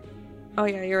 no, Oh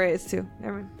yeah, you're right. It's 2.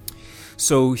 Never mind.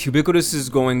 So Ubiquitous is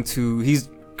going to. He's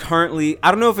currently.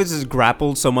 I don't know if it's just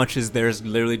grappled so much as there's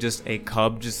literally just a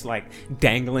cub just like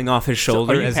dangling off his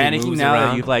shoulder Are you as he panicking moves now around.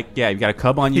 that you've like, you got a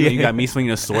cub on you and you got me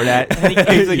swinging a sword at? he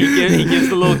gives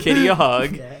the little kitty a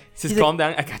hug. Yeah. Says, He's calm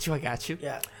down. I got you. I got you.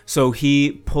 Yeah. So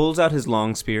he pulls out his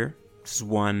long spear. Just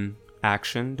one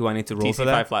action. Do I need to roll TC5 for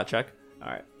that? flat check. All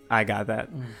right. I got that.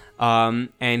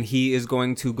 And he is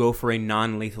going to go for a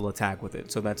non-lethal attack with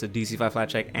it. So that's a DC 5 flat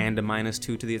check and a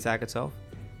 -2 to the attack itself.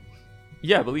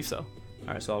 Yeah, I believe so.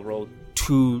 All right, so I'll roll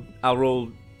 2. I'll roll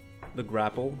the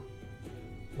grapple.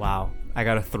 Wow, I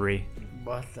got a 3.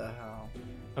 What the hell?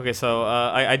 Okay, so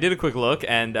I did a quick look,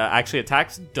 and actually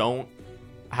attacks don't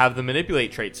have the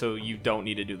manipulate trait, so you don't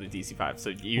need to do the DC 5. So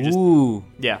you just Ooh,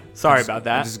 yeah. Sorry about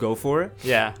that. Just go for it.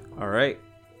 Yeah, All right,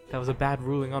 that was a bad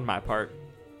ruling on my part.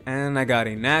 and I got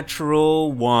a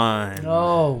natural 1.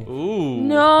 No. Ooh.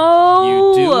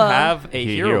 No. You do have a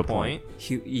Hero hero point.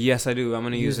 point. Yes, I do. I'm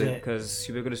gonna use Use it it. because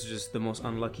Ubiquitous is just the most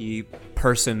unlucky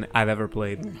person I've ever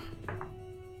played.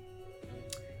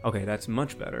 Okay, that's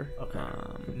much better. Okay.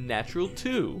 Natural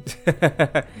 2.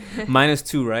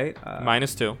 -2, right?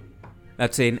 -2.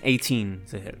 That's an 18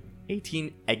 to hit.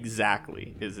 18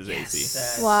 exactly is his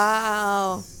AC.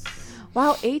 Wow.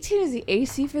 Wow, 18 is the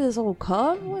AC for this whole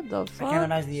cub? What the I can't fuck?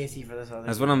 memorize the AC for this other.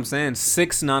 That's what I'm saying.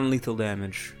 6 non-lethal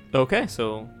damage. Okay,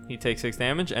 so he takes 6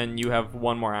 damage, and you have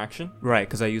one more action. Right,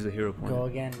 because I use a hero point. Go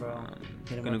again, bro.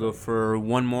 Hit I'm him gonna with go it. for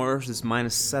one more. So it's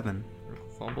 -7.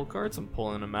 Fumble cards, I'm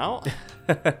pulling them out.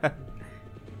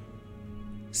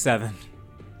 7.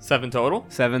 7 total.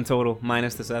 7 total,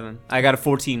 minus the 7. I got a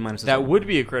 14 minus the That 7. would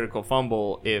be a critical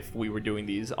fumble if we were doing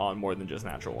these on more than just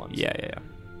natural ones. Yeah.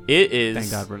 It is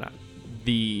Thank God we're not.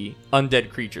 the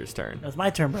undead creature's turn. It's my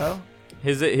turn, bro.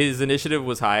 His initiative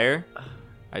was higher.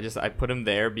 I put him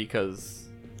there because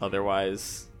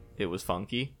otherwise it was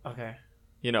funky. Okay.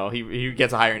 You know, he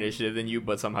gets a higher initiative than you,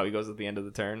 but somehow he goes at the end of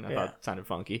the turn. I Yeah. thought it sounded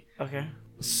funky. Okay.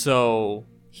 So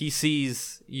he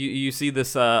sees you see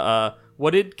this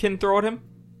what did Kin throw at him?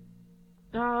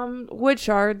 Wood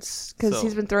shards, because So-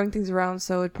 he's been throwing things around,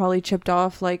 so it probably chipped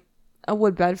off like a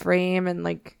wood bed frame and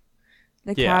like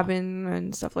the Yeah. cabin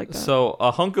and stuff like that. So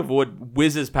a hunk of wood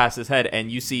whizzes past his head,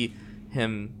 and you see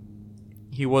him.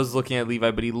 He was looking at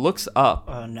Levi, but he looks up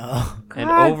Oh no. and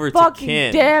God over to fucking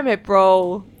Kin, damn it,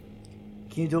 bro.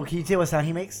 Can you tell what sound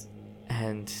he makes?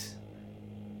 and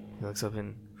he looks up,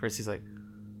 and first he's like,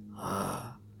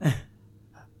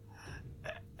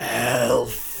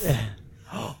 Elf.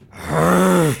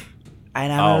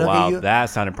 And I'm Oh gonna look wow, at you. that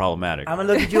sounded problematic. I'm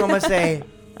gonna look at you. I'm gonna say,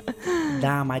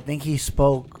 "Damn, I think he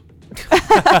spoke."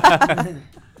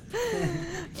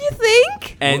 You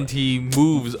think? and he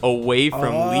moves away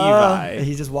from And Levi.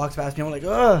 he just walks past me. I'm like,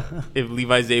 ugh. If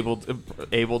Levi's able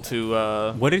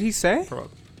to What did he say?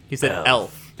 provoke. He said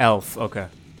elf, Elf. Okay.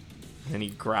 and he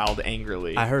growled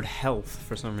angrily, I heard health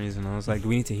for some reason. I was like, do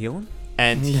we need to heal him?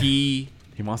 and he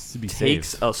he wants to be takes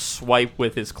saved. a swipe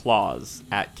with his claws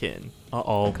at Kin.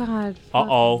 Uh-oh. God.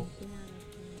 Uh-oh.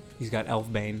 He's got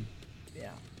elf bane. Yeah.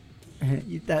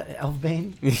 Eat that elf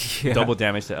bane. Yeah. Double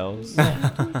damage to elves.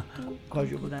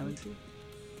 Quadruple damage.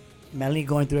 Melanie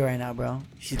going through it right now, bro.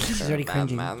 She's already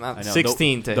cringing. I know.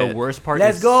 16 to the hit. worst part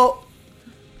Let's is go.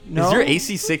 No. Is your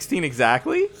AC 16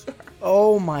 exactly?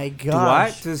 Oh my What?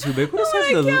 gosh. Does Ubiquitous I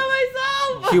have the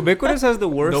myself. Ubiquitous has the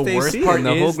worst The worst AC part in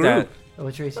the whole is group. that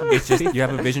What's your AC? it's just you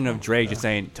have a vision of Drake just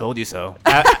saying, "Told you so."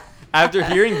 After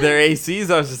hearing their ACs,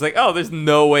 I was just like, oh, there's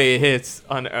no way it hits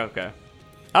on. Okay.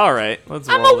 All right. Let's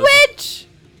I'm roll a this. witch.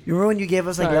 You remember when you gave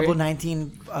us like Sorry. level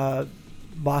 19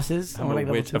 bosses? I'm Or, a like,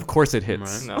 level witch. 2? Of course it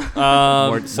hits. No.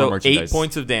 More So 8 merchandise.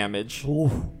 points of damage,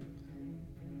 Ooh.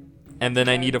 and then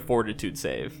I need a fortitude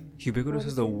save. Ubiquitous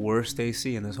has the worst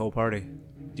AC in this whole party.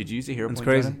 Did you use a hero That's point?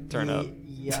 crazy. Jordan? Turn up.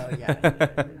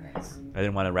 Yeah. Nice. I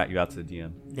didn't want to rat you out to the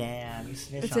DM. Damn, you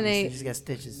snitched It's on an us. 8. You just got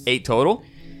stitches. 8 total.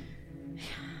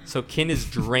 So Kin is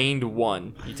drained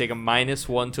 1. You take a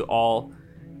 -1 to all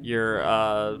your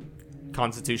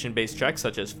Constitution-based checks,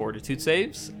 such as Fortitude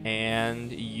saves,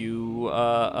 and you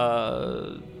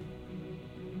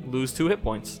lose 2 hit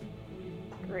points.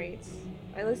 Great.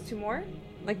 I lose 2 more?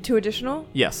 Like 2 additional?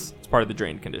 Yes, it's part of the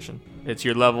drained condition. It's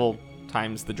your level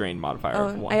times the drained modifier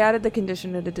of Oh, 1. I added the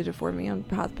condition and it did it for me on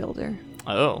Path Builder.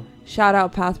 Oh, Shout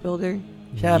out Path Builder.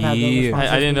 Shut up, Pat, Yeah. don't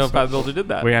I didn't know respond. Path Builder did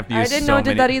that. We have to I use didn't so know it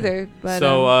did many- that either. But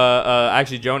So,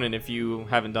 actually, Jonan, if you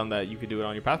haven't done that, you could do it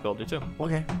on your Path Builder too.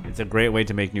 Okay. It's a great way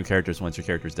to make new characters once your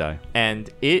characters die. And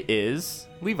it is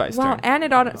Levi's wow, turn. and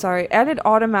it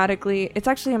automatically. It's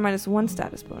actually a -1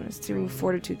 status bonus to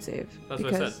Fortitude save. That's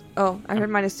what I said. Oh, I heard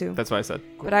 -2. That's what I said.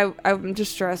 But I'm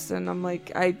just stressed and I'm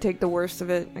like I take the worst of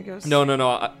it. I guess. No.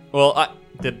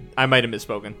 I might have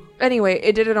misspoken. Anyway,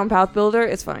 it did it on Path Builder.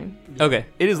 It's fine. Okay,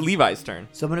 it is Levi's turn.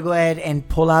 So I'm going to go ahead and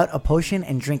pull out a potion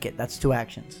and drink it. That's 2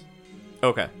 actions.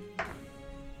 Okay,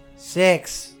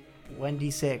 6.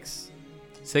 1d6.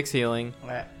 6 healing,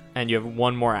 Alright. and you have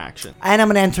 1 more action. And I'm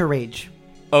going to enter rage.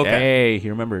 Okay, Hey, he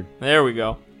remembered. there we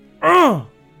go. Ugh.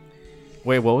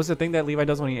 Wait, what was the thing that Levi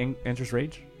does when he enters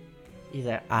rage? He's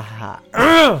like, aha.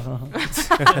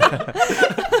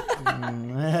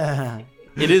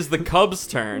 It is the cub's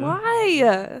turn.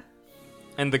 Why?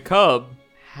 And the cub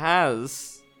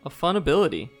has a fun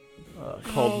ability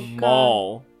called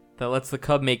Maul that lets the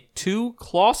cub make 2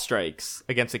 claw strikes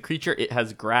against a creature it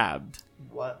has grabbed.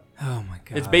 What? Oh my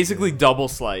god. It's basically double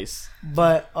slice,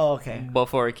 But, okay. but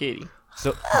for a kitty.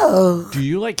 So, do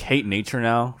you like hate nature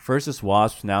now? First it's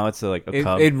wasps, now it's like a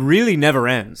cub. It really never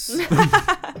ends. Oh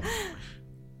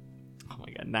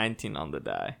my god, 19 on the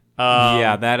die.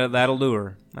 Yeah, that'll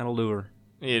lure. That'll lure.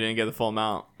 You didn't get the full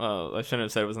amount. I shouldn't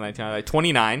have said it was 19 on the die.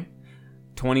 29.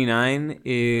 29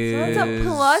 is. So that's a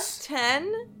plus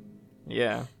 10?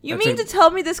 Yeah. You That's mean a- to tell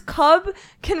me this cub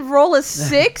can roll a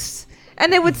 6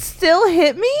 and it would still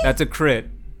hit me? That's a crit.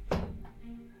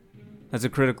 That's a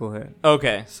critical hit.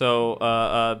 Okay,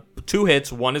 so 2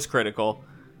 hits, 1 is critical.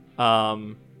 I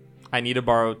need to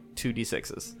borrow 2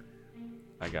 d6s.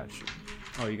 I got you.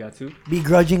 Oh, you got 2?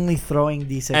 Begrudgingly throwing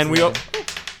D6. And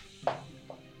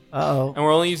Uh-oh.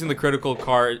 we're only using the critical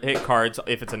hit cards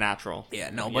if it's a natural. Yeah,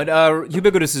 no, but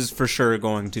Ubiquitous is for sure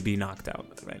going to be knocked out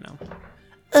right now.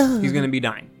 He's going to be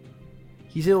dying.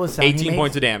 You see what sound he 18 makes?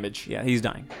 points of damage. Yeah, he's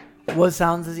dying. What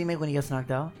sounds does he make when he gets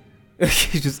knocked out?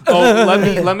 He's just. Oh,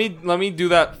 let me do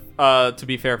that to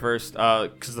be fair first,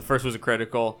 because the first was a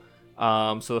critical.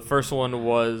 So the first one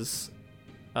was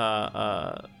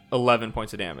 11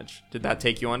 points of damage. Did that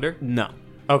take you under? No.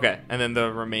 Okay, and then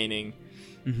the remaining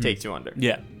takes you under.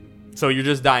 Yeah. So you're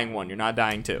just dying 1. You're not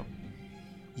dying 2.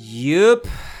 Yup.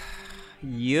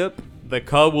 The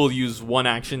cub will use 1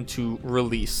 action to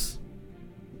release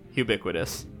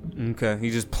Ubiquitous. Okay,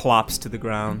 he just plops to the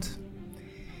ground.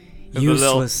 With a little-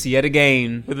 Useless yet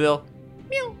again. With a little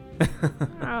meow.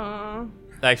 Aw.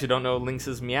 I actually don't know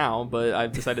Lynx's meow, but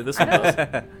I've decided this one does.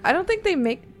 I don't think they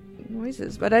make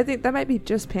noises, but I think that might be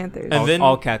just panthers. And then-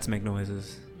 all cats make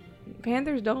noises.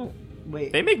 Panthers don't.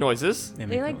 Wait. They make noises. They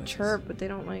make like noises. chirp, but they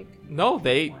don't like. No,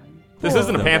 they. This Oh,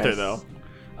 isn't a no. panther though.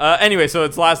 Anyway, so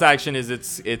its last action is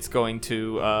it's going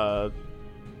to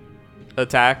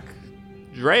attack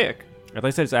Drake. I thought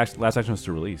you said its last action was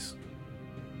to release.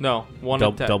 No, one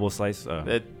Dub- attack. double slice. Is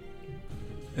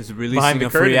Behind releasing the a curtain,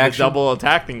 free the action? double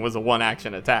attack thing was a 1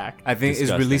 action attack. I think is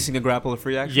Disgusting. releasing a grapple a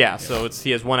free action? Yeah, so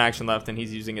he has 1 action left, and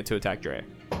he's using it to attack Drake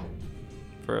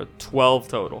for a 12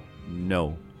 total.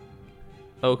 No.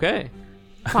 Okay,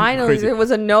 Finally, Crazy. there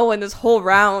was a no in this whole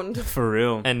round. For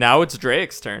real. and now it's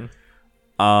Drake's turn.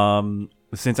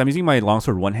 Since I'm using my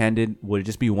longsword one-handed, would it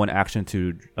just be 1 action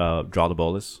to draw the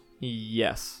bolus?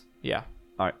 Yes. Yeah.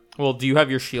 All right. Well, do you have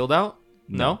your shield out?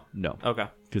 No. No. Okay.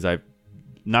 Because I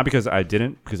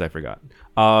didn't, because I forgot.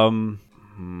 I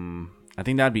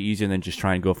think that'd be easier than just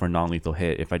trying to go for a non-lethal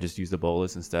hit if I just use the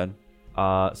bolus instead.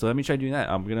 So let me try doing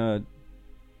that.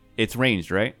 It's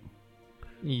ranged, right?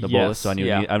 The bolus. So I need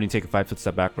to take a 5-foot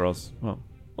step back, or else. Well,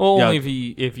 yeah. Only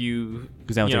if you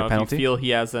Because that would take a if penalty. you feel he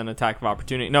has an attack of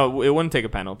opportunity. No, it wouldn't take a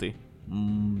penalty.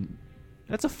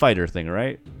 That's a fighter thing,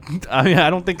 right? I mean, I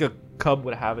don't think a cub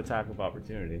would have attack of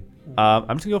opportunity. I'm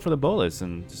just gonna go for the bolus,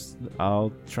 and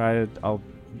I'll try it.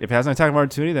 If it has an attack of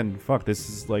opportunity, then fuck. This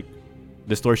is like,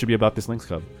 the story should be about this lynx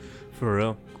cub. For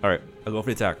real. All right, I'll go for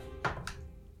the attack.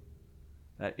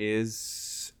 That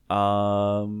is,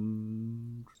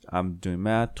 I'm doing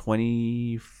math.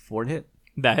 24 to hit.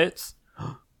 That hits.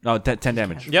 No, 10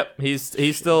 damage. Yep, he's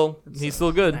still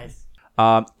good. Nice.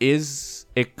 Is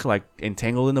it like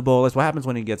entangled in the bolus? What happens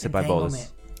when he gets hit by bolus?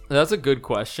 Entanglement. That's a good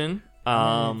question.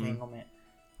 Entanglement.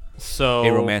 So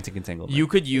A romantic entanglement. you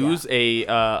could use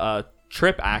a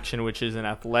trip action, which is an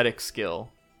athletic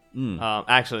skill.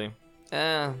 Actually,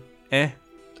 I'm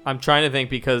trying to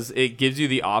think because it gives you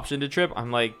the option to trip.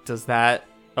 I'm like, does that?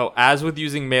 Oh, as with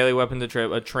using melee weapon to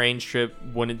trip, a trained trip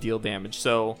wouldn't deal damage.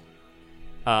 So,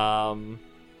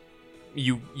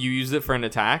 you use it for an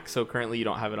attack. So currently you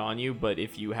don't have it on you, but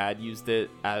if you had used it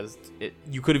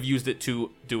you could have used it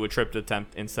to do a trip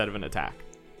attempt instead of an attack.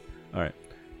 All right.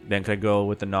 Then could I go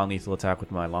with the non-lethal attack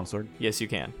with my longsword? Yes, you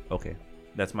can. Okay.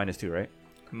 That's -2, right?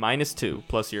 -2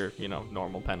 plus your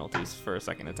normal penalties for a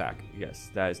second attack.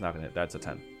 Yes. That is not gonna hit. That's a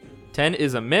 10. 10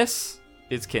 is a miss.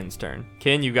 It's Kin's turn.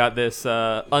 Kin, you got this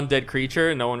undead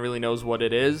creature. No one really knows what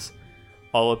it is.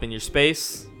 All up in your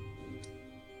space.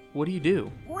 What do you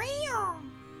do?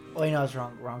 Oh, wait, no, it's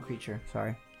wrong. Wrong creature.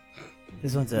 Sorry.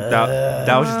 This one's a.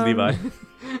 That was just Levi.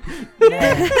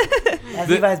 That's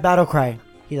Levi's battle cry.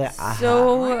 He's like, aha.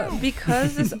 So,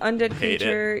 because this undead Hate it.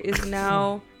 creature is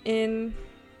now in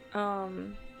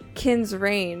Kin's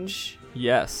range,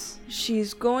 Yes.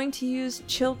 she's going to use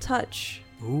Chill Touch.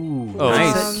 Ooh, Oh,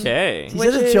 nice. okay. She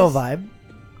Which said a chill is- vibe.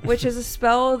 which is a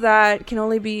spell that can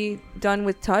only be done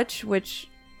with touch, which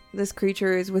this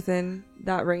creature is within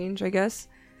that range, I guess.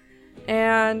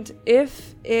 And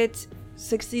if it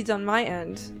succeeds on my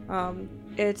end,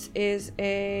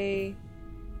 it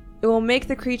will make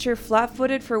the creature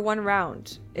flat-footed for 1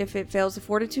 round if it fails a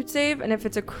fortitude save, and if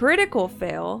it's a critical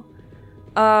fail,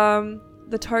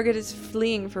 the target is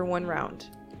fleeing for 1 round.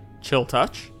 Chill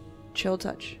touch. Chill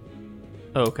touch.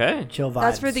 Okay. Chill vibes.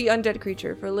 That's for the undead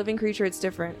creature. For a living creature, it's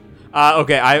different.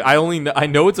 Okay. I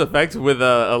know its effect with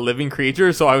a living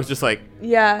creature, so I was just like,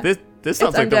 Yeah. this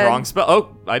sounds like the undead. wrong spell.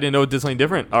 Oh, I didn't know it did something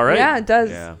different. All right. Yeah, it does.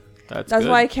 Yeah. That's That's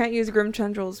good. why I can't use Grim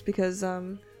Tendrils, because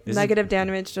This negative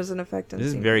damage doesn't affect This is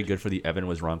unseen. very good for the Evan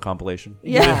was wrong compilation.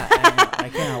 Yeah. I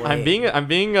cannot wait. I'm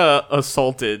being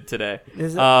assaulted today.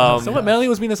 Is it? Someone Melanie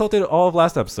was being assaulted all of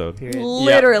last episode. Period.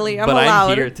 Literally, Yeah, I'm but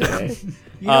allowed. I'm here today.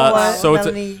 You know what, so it's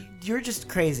a- Melanie? You're just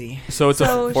crazy. So it's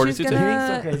So a she's fortitude gonna- save? You're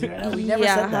being so crazy right now. We never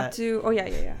yeah, said I have that. to. Oh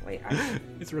yeah. Wait.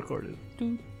 It's recorded.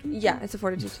 Yeah, it's a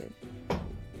fortitude save.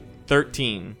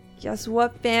 13. Guess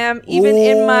what, fam? Even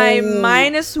in my Ooh.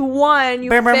 -1, you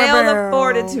Bam, bam, fail the bam.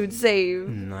 fortitude save.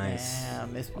 Nice. Damn,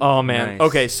 it's- Oh man. Nice.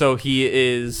 Okay, so he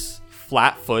is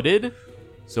flat-footed.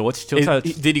 So what's chill touch?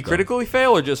 Did he critically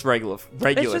fail or just regular?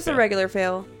 It's just fail? a regular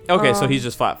fail. Okay, so he's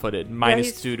just flat-footed, minus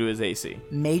he's- 2 to his AC.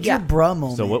 Major Yeah. bruh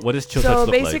moment. So what does chill touch So look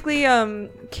like? basically,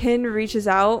 Kin reaches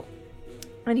out,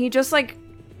 and he just like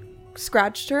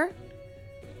scratched her.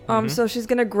 So she's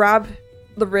gonna grab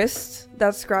the wrist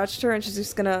that scratched her, and she's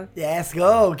just gonna Yes,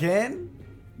 go, Ken.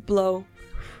 blow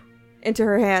into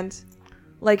her hand.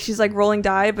 Like she's like rolling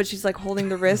die, but she's like holding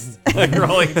the wrist. Like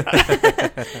rolling.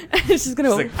 She's gonna.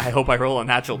 It's like, I hope I roll a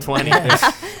natural 20. Oh,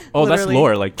 that's Literally.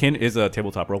 lore. Like Kin is a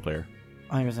tabletop role player.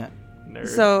 100%. Nerd.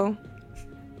 So,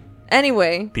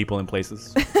 anyway, People and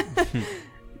places.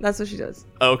 that's what she does.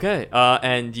 Okay,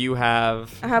 and you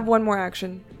have... I have one more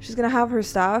action. She's gonna have her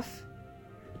staff,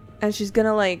 and she's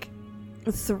gonna like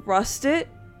thrust it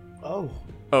Oh.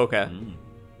 Okay.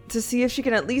 to see if she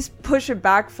can at least push it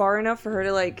back far enough for her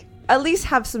to like at least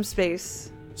have some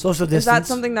space. Social distance. Is that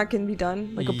something that can be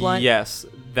done, like a blunt? Yes,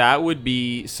 that would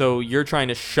be... So you're trying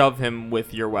to shove him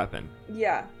with your weapon.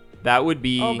 Yeah. That would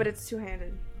be Oh, but it's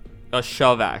two-handed. a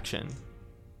shove action.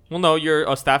 Well, no,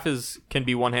 your staff can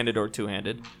be one-handed or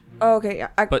two-handed. Oh, okay.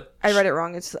 I But read it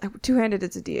wrong. It's two-handed.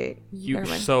 It's a D8. You Never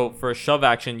mind. so for a shove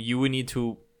action, you would need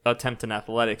to attempt an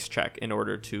athletics check in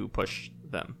order to push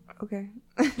them. Okay.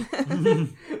 That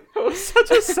was such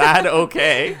a sad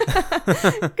okay.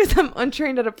 Because I'm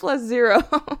untrained at a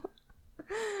 +0.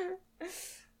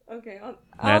 Okay,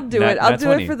 I'll do it. I'll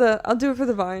do it for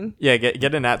the vine. Yeah,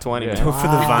 get a nat 20. Yeah. Man. For the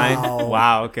vine. Wow.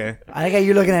 Wow. Okay. I got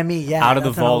you looking at me. Yeah. Out of the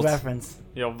that's an old vault. reference.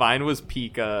 You know, Vine was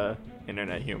peak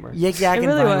internet humor. Yik Yak It and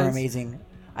really Vine were was. amazing.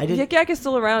 I did. Yik Yak is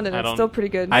still around and I it's don't- still pretty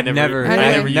good. I never I've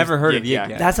never used heard of Yik Yik Yak.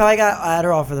 Yak. That's how I got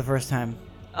Adderall for the first time.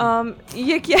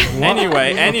 Yik Yak.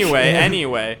 Anyway,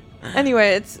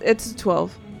 Anyway, it's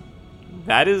 12.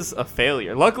 that is a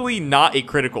failure. Luckily, not a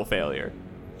critical failure,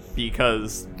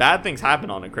 because bad things happen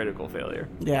on a critical failure.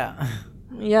 Yeah.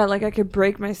 Yeah, like I could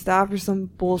break my staff or some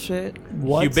bullshit.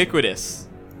 What? Ubiquitous.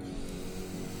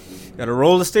 Gotta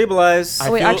roll to stabilize. I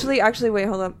Oh, wait, feel- actually, wait,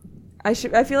 hold up. I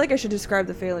feel like I should describe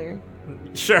the failure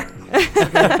Sure.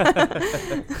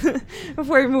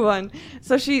 before we move on.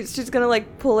 So she's gonna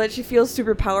like pull it. She feels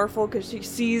super powerful because she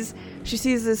sees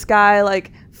this guy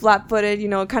like flat-footed. You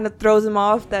know, it kind of throws him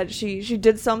off that she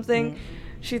did something.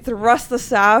 She thrusts the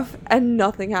staff and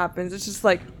nothing happens. It's just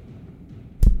like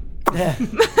Yeah.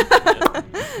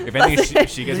 If anything,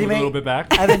 she gets he moved a make- little bit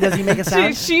back. Evan, does he make a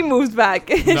sound? she moves back.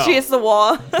 No. She hits the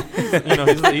wall. You know,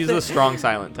 he's a strong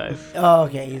silent type. Oh,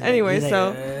 okay. He's Anyway, he's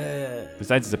so-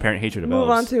 Besides his apparent hatred of Move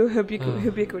on elves. to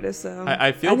ubiquitous.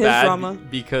 I feel and his bad drama.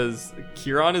 because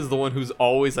Kieran is the one who's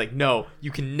always like, no,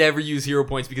 you can never use hero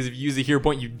points because if you use a hero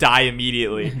point, you die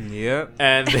immediately. Yep.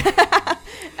 And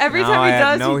Every Now time I he have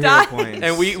does, no he hero dies. points.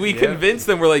 and we Yep. convinced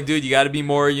them. We're like, dude, you got to be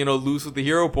more, loose with the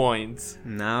hero points.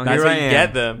 Now That's here how I you am.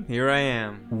 get them. Here I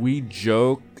am. We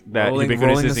joke that Rolling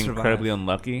Ubiquitous to is survive. incredibly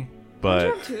unlucky, Don't you but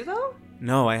have 2 though?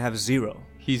 No, I have 0.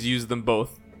 He's used them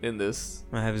both in this.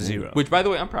 I have 0. Which, by the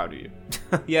way, I'm proud of you.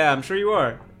 Yeah, I'm sure you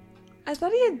are. I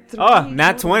thought he had 3. Oh,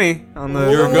 nat 20 on the.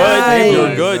 You're Oh, good. nice. You're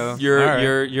So, good. You're all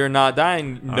right. you're not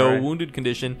dying. No All right. wounded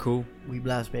condition. Cool. We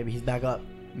blast, baby. He's back up.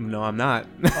 No, I'm not.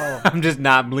 Oh. I'm just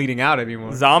not bleeding out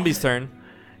anymore. Zombie's turn.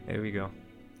 There we go.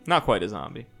 Not quite a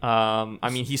zombie. I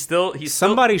mean, he's still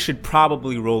Somebody should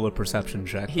probably roll a perception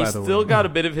check. By He's the still way. got a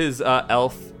bit of his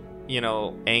elf,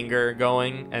 anger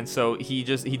going, and so he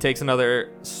takes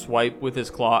another swipe with his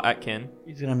claw at Kin.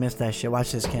 He's gonna miss that shit.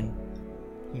 Watch this, Ken.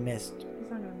 He missed.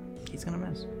 He's not gonna miss. He's gonna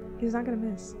miss. He's not gonna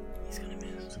miss. He's gonna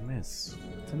miss. miss.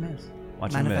 It's a miss.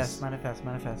 Watch him Manifest, miss.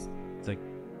 manifest. It's like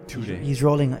 2 days. He's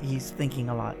rolling. He's thinking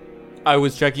a lot. I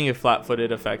was checking if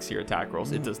flat-footed affects your attack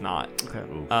rolls. It does not. Okay.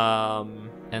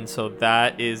 And so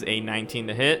that is a 19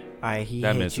 to hit. All right, he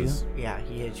That hit misses. you. Yeah,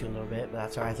 he hit you a little bit, but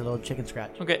that's all right. It's a little chicken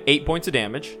scratch. Okay, 8 points of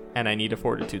damage, and I need a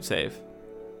fortitude save.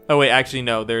 Oh wait, actually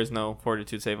no, there is no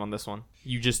fortitude save on this one.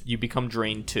 You become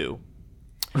drained 2.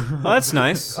 Oh, that's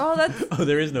nice. Oh, that's Oh,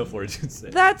 there is no fortune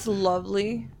save. that's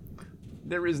lovely.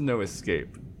 There is no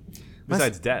escape.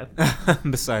 Besides death.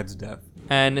 Besides death.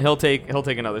 And he'll take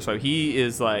another swipe. He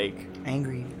is like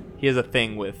Angry. he has a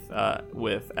thing with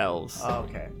elves. Oh,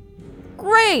 okay.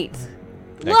 Great.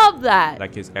 Like- Love that.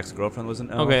 Like his ex-girlfriend was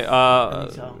an elf. Okay, I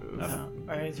think so. All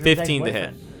right, it's your 15 to hit.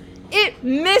 ex-boyfriend. It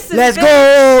misses. Let's me.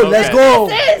 go. Let's Okay. go.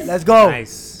 Misses. Let's go.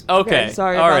 Nice. Okay.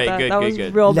 Sorry All about right, that. good, that good, was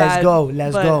good. real Let's bad. go,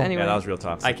 let's but go. Anyway. Yeah, that was real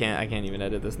toxic. I can't even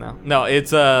edit this now. No,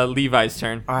 it's Levi's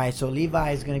turn. All right, so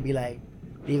Levi is gonna be like,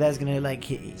 Levi's gonna like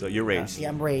hit. So you're raged. Yeah,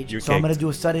 I'm raged. You're So I'm gonna caked. do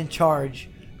a sudden charge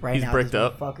right He's now. bricked This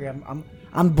up. motherfucker,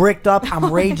 I'm bricked up.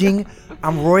 I'm raging.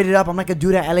 I'm roided up. I'm like a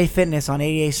dude at LA Fitness on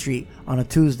 88th Street on a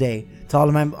Tuesday. To all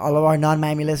of our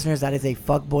non-Miami listeners, that is a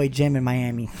fuckboy gym in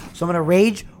Miami. So I'm gonna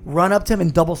rage, run up to him,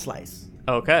 and double slice.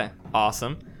 Okay,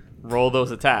 awesome. Roll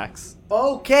those attacks.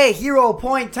 Okay, hero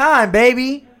point time,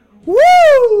 baby.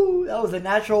 Woo! That was a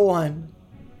natural one.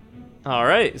 All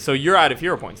right, so you're out of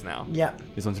hero points now. Yeah.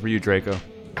 This one's for you, Draco.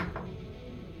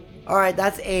 All right,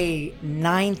 that's a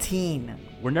 19.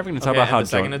 We're never going to talk Okay, about and how the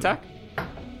second Jordan- attack.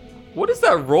 What is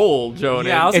that roll, Jonan?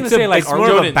 Yeah, I was It's gonna say, like, it's more of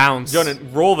a Jonan, bounce.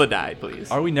 Jonan, roll the die,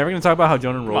 please. Are we never going to talk about how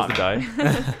Jonan rolls the Come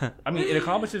die? I mean, it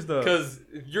accomplishes the... Because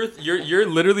you're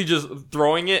literally just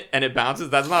throwing it and it bounces.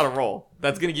 That's not a roll.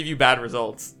 That's gonna give you bad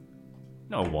results.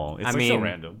 No, it won't. It's I like so mean-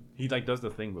 random. He like does the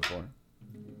thing before.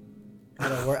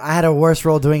 I had a worse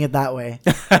roll doing it that way.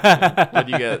 What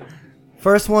do you get?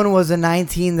 First one was a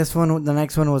 19. The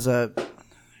next one was a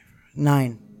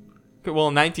 9. Okay,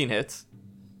 well, 19 hits.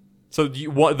 So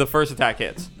the first attack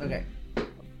hits. Okay.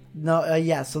 No,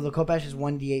 yeah. So the Kopesh is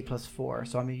 1d8 plus 4.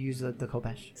 So I'm gonna use the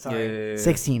Kopesh. Sorry. Yeah.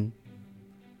 16.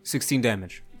 16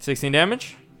 damage. 16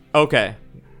 damage. Okay,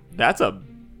 that's a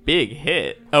big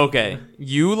hit. Okay,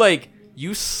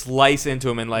 you slice into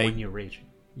him and like you're raging.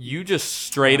 you just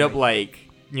straight up like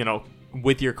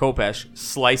with your Kopesh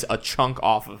slice a chunk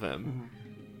off of him,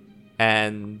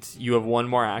 and you have one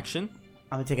more action.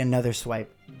 I'm gonna take another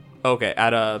swipe. Okay,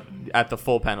 at the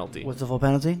full penalty. What's the full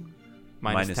penalty?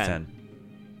 Minus 10.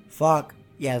 Fuck.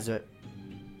 Yeah, that's it.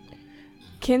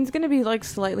 Kin's gonna be like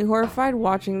slightly horrified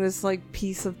watching this like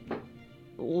piece of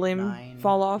limb 9.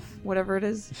 fall off, whatever it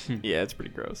is. Yeah, it's pretty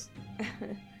gross.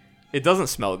 It doesn't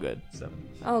smell good. 7.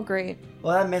 Oh, great.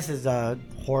 Well, that misses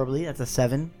horribly. That's a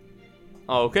 7.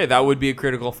 Okay, that would be a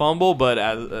critical fumble, but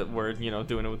as we're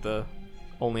doing it with the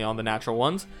only on the natural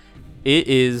ones, it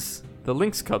is the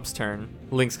Lynx Cub's turn.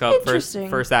 Lynx Cub Interesting.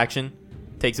 first action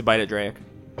takes a bite at Drake.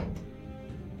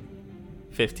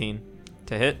 15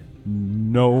 to hit.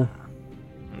 No.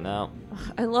 No.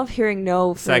 I love hearing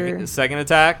no for Second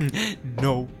attack.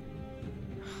 No.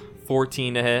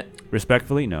 14 to hit.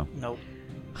 Respectfully, no. Nope.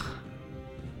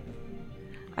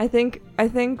 I think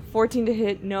 14 to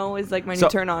hit no is like my new So-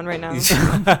 turn on right now. So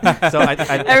I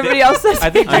Everybody else says I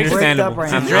think I'm Drake, bricked up Understandable.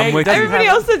 right I'm now. with you. everybody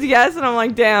else says yes, and I'm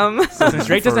like, damn. since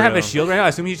Drake doesn't For have a real. shield right now, I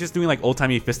assume he's just doing like old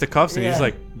timey fisticuffs and he's Yeah.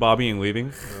 like bobbing and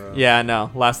weaving. Yeah,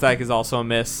 no. Last attack is also a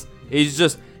miss. He's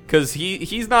just because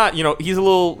he's not he's a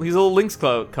little Lynx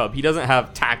Cub. He doesn't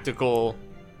have tactical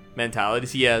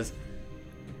mentalities. He has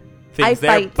things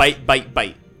there. fight.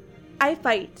 Bite. I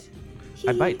fight.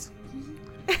 I bite.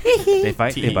 They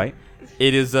fight. They T. bite.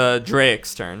 It is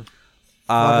Drake's turn.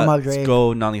 Fuck 'em up, Let's Drake.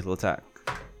 go non-lethal attack.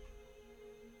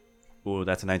 Ooh,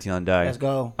 that's a 19 on die. Let's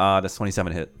go. That's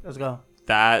 27 hit. Let's go.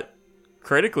 That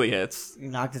critically hits. You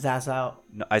knocked his ass out.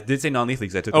 No, I did say non-lethal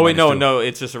because I took. Oh the wait, minus 2. no,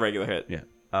 it's just a regular hit.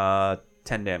 Yeah.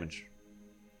 10 damage.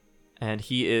 And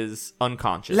he is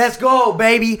unconscious. Let's go,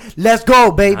 baby. Let's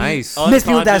go, baby. Nice. Miss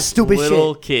me with that Unconscious stupid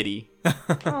little shit. kitty.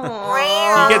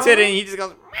 Aww. He gets hit and he just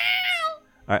goes.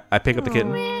 All right, I pick up the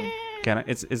kitten. Can I?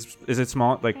 Is it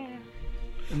small? Like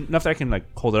enough that I can like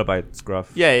hold it up by its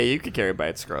scruff. Yeah, you could carry it by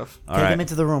its scruff. All Take right. him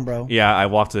into the room, bro. Yeah, I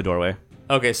walk to the doorway.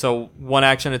 Okay, so one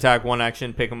action attack, one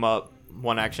action pick him up,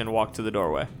 one action walk to the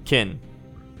doorway. Kin,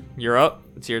 you're up.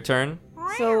 It's your turn.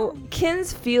 So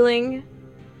Kin's feeling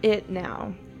it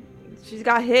now. She's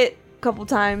got hit a couple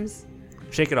times.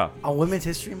 Shake it off. On Women's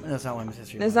History Month? No, it's not Women's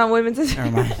History It's Month. not women's.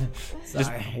 Never mind. Just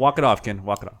Sorry. walk it off, Ken.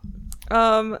 Walk it off.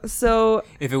 So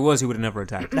If it was, he would have never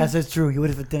attacked. That's just true. He would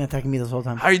have been attacking me this whole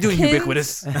time. How are you doing, Kin's-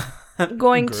 ubiquitous?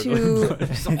 going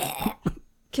to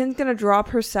Kin's gonna drop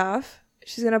her staff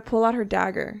she's gonna pull out her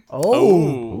dagger.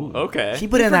 Oh, okay. she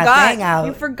put in that thing out.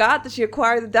 You forgot that she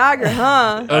acquired the dagger,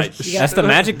 huh? That's the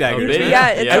magic dagger. big. Yeah,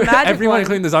 it's a magic Everyone one.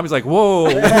 including the zombies like, whoa,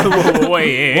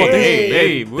 Wait,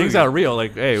 hey, things are real.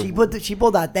 Like, hey, She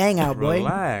pulled that thing out, boy.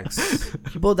 Relax.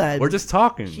 She pulled that. we're just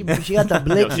talking. She got the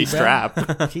blicky. Yo, she's bro.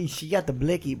 strapped. She got the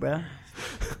blicky, bro.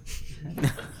 She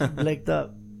blicked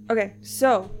up. Okay,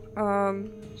 so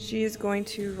she's going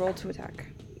to roll to attack.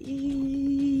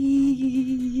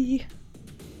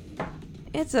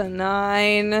 It's a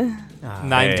 9.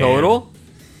 9 total.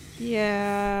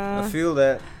 Yeah. feel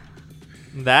that.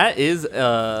 That is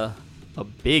a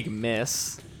big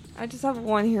miss. I just have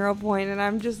 1 hero point, and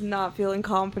I'm just not feeling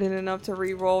confident enough to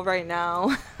re-roll right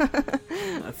now.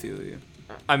 I feel you.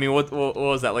 I mean, what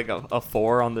was that, like a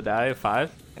 4 on the die? A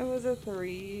 5? It was a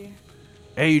 3.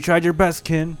 Hey, you tried your best,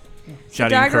 Kin. The Shouting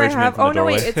dagger I encouragement have. from Oh the no,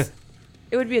 doorway. wait,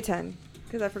 it would be a 10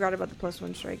 because I forgot about the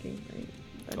 +1 striking. Right?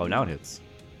 Oh, now it hits.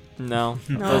 No. No, Does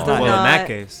it not does Well, hit. in that not.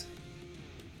 case,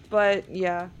 But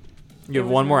yeah, You have it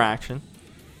was one more not. action.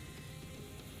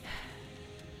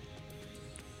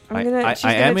 She's I gonna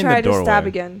am in try the to doorway. stab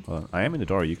again. Well, I am in the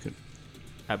door. You could.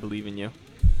 I believe in you.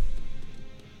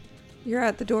 You're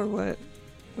at the door. What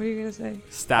are you gonna say?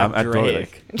 Stab I'm at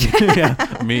Drake.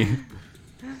 Yeah, me.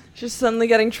 She's suddenly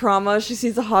getting trauma. She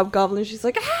sees a hobgoblin. She's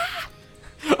like, ah!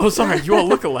 Oh, sorry. You all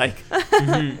look alike.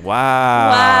 Wow.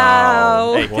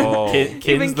 Wow. Hey, Whoa. Kin's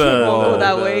Even Kin won't go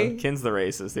that way. Kin's the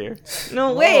racist here.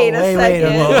 No, wait a wait,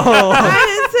 second. whoa. I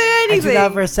didn't say I took anything.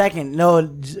 that for a second.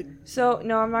 No, So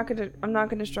no, I'm not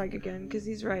gonna strike again because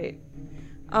he's right.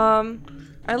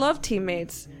 I love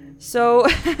teammates. So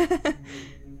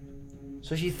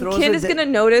so she throws. Kin her is gonna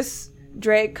notice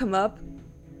Drake come up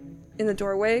in the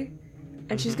doorway,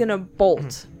 and she's gonna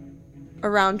bolt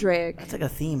around Drake. That's like a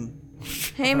theme.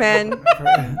 Hey man,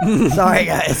 Sorry,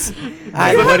 guys.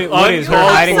 what is her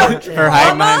hiding? Her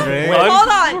hiding behind Drake? hold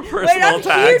on. Personal Wait, I'm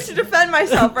here attacks. to defend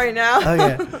myself right now.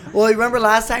 Okay. Well, remember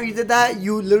last time you did that?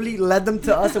 You literally led them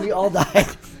to us and we all died.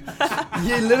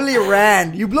 You literally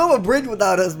ran. You blew up a bridge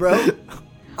without us, bro.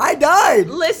 I died.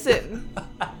 Listen,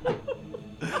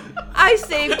 I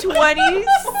saved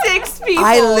 26 people.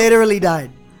 I literally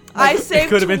died. I saved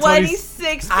could've been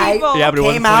 26 I people. Yeah, but it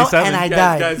came wasn't out 27. and I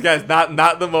died. Guys,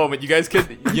 not the moment. You guys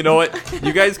could, you know what?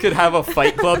 You guys could have a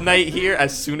fight club night here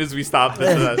as soon as we stop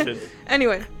this session.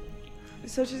 Anyway,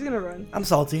 so she's gonna run. I'm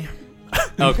salty.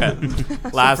 Okay.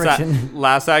 friction.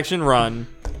 Last action run.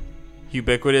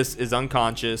 Ubiquitous is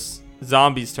unconscious.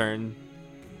 Zombie's turn.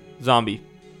 Zombie.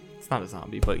 It's not a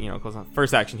zombie, but close on.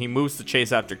 First action, he moves to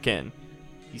chase after Kin.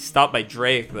 He's stopped by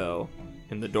Drake though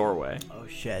in the doorway. Oh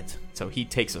shit. So he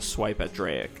takes a swipe at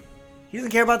Drake. He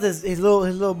doesn't care about his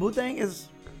little boot thing.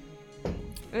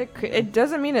 It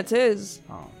doesn't mean it's his.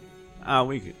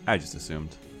 I just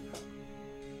assumed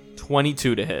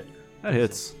 22 to hit. that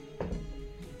hits.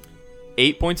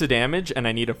 8 points of damage, and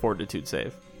I need a fortitude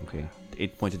save. Okay,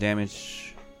 8 points of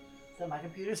damage. So my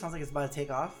computer sounds like it's about to take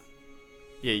off.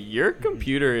 Yeah, your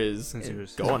computer is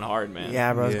yours. going hard, man.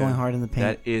 Yeah, bro, it's Yeah. going hard in the paint.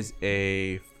 That is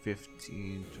a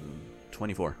 15 to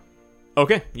 24.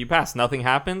 Okay, you pass. Nothing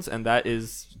happens, and that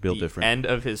is Built the different. end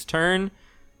of his turn.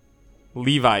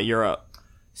 Levi, you're up.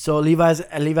 So Levi's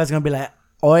gonna be like,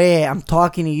 "Oh yeah, I'm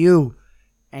talking to you,"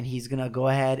 and he's gonna go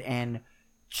ahead and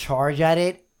charge at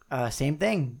it. Same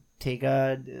thing. Take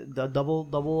the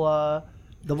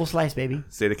double slice, baby.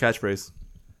 Say the catchphrase.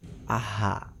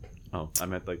 Aha! Oh, I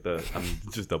meant like I'm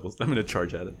just double. I'm gonna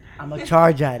charge at it. I'm gonna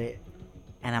charge at it,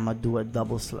 and I'm gonna do a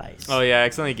double slice. Oh yeah, I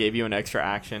accidentally gave you an extra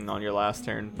action on your last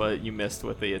turn, but you missed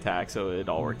with the attack, so it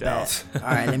all worked out. Bet. All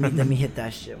right, let me hit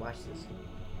that shit. Watch this.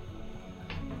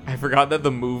 I forgot that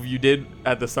the move you did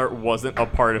at the start wasn't a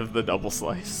part of the double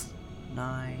slice.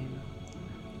 9.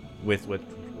 With which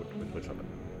weapon?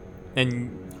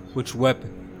 And Which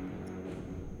weapon?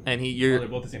 you're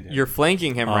both the same time. you're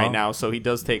flanking him right Uh-huh. now, so he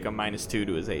does take a -2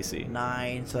 to his AC.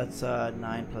 9. So that's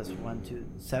 9 plus 1, 2,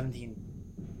 17.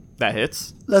 That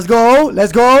hits. Let's go.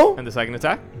 Let's go. And the second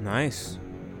attack? Nice.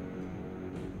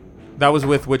 That was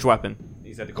with which weapon?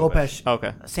 He said to Kopesh.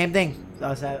 Okay. Same thing.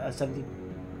 17.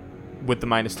 With the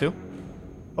 -2?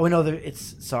 Oh no,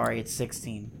 it's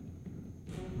 16.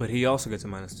 But he also gets a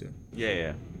 -2.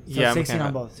 Yeah. So Yeah, I'm 16 kinda-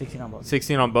 on both. 16 on both.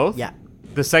 16 on both? Yeah.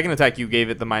 The second attack you gave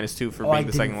it the -2 for Oh, I being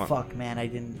the second didn't. one. Fuck, man, I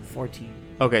didn't. 14.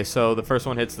 Okay, so the first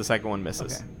one hits, the second one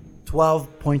misses. Okay.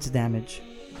 12 points of damage.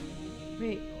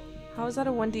 Wait, how is that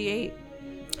a 1d8?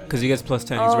 Because he gets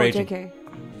 +10. He's Oh, raging. JK.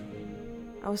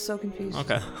 I was so confused.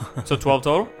 Okay. So 12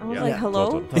 total? I was Yeah. like, Yeah.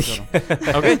 hello?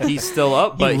 Okay, he's still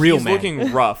up, but real he's man.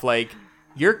 looking rough. Like,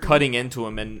 you're cutting into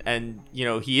him, and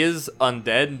he is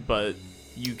undead, but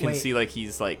you can Wait. see like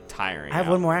he's like tiring. I have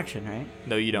out. one more action, right?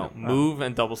 No, you don't. Move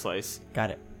and double slice.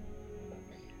 Got it.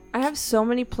 I have so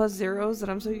many plus zeros that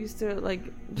I'm so used to like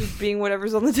just being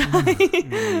whatever's on the die.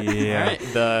 All right.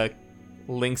 The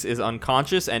Lynx is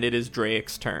unconscious, and it is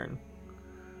Drake's turn.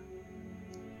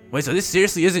 Wait, so this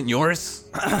seriously isn't yours?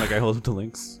 Like I hold up to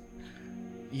Lynx.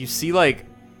 You see like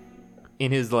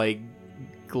in his like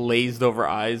glazed over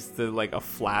eyes the like a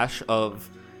flash of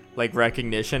like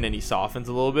recognition, and he softens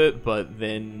a little bit, but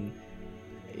then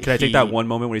Can I take that one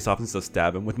moment when he softens to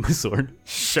stab him with my sword?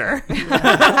 Sure.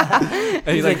 And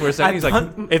he's like, for a second, he's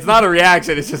like, It's not a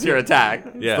reaction, it's just your attack.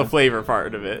 Yeah. It's the flavor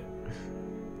part of it.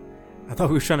 I thought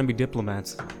we were trying to be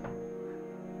diplomats.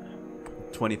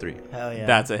 23. Hell yeah.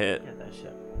 That's a hit. Get that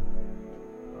shit.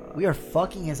 We are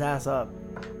fucking his ass up.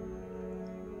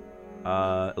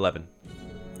 11.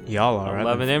 Y'all are.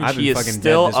 11 him. I've been He is fucking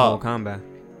still dead this whole up. combat.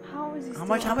 How is he? How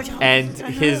much? And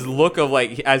his look of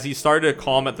like, as he started to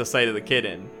calm at the sight of the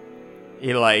kitten,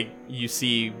 he like, you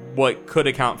see what could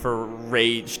account for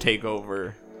rage take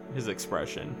over his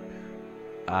expression.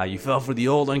 You fell for the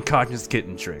old unconscious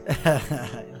kitten trick.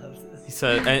 He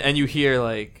said, and you hear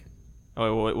like,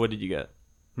 oh, what did you get?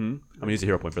 I'm gonna use a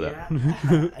hero point for that.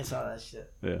 I saw that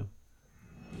shit. Yeah.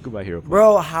 Goodbye, hero point.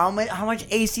 Bro, how much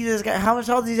AC this guy? How much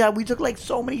health does he have? We took like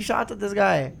so many shots at this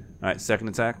guy. All right, second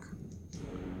attack.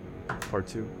 Part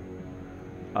 2.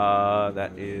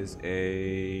 That is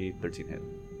a 13 hit.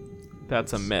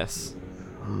 That's a miss.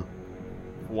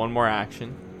 One more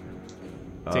action.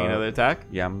 Take another attack.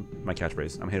 Yeah, my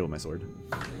catchphrase. I'm hit with my sword.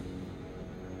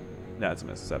 That's a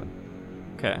miss. 7.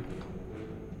 Okay.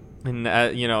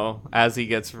 And you know, as he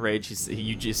gets rage,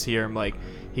 you just hear him like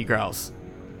he growls,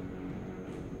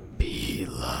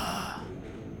 "Bila,"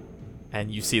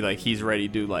 and you see like he's ready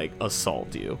to like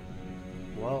assault you.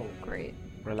 Whoa, Great.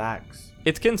 relax.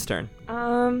 It's Kin's turn.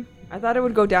 I thought it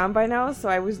would go down by now, so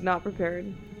I was not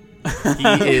prepared. He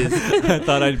is. I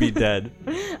thought I'd be dead.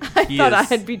 I He thought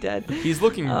is- I'd be dead. He's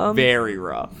looking very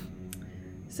rough.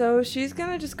 So she's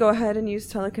gonna just go ahead and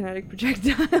use telekinetic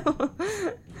projectile.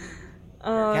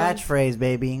 Catchphrase,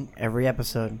 baby. Every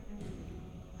episode.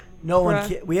 No one.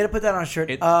 Bruh. We had to put that on a shirt.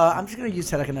 I'm just gonna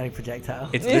use telekinetic projectile.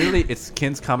 It's literally, it's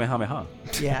Kin's Kamehameha.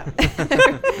 Yeah.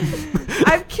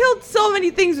 I've killed so many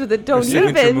things with it. Don't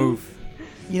Signature even. move.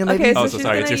 You know, maybe. Okay, Oh, so so she's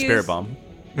sorry, it's your gonna spirit bomb.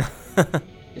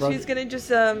 She's gonna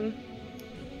just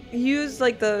use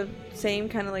like the same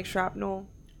kind of like shrapnel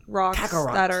rocks Tackle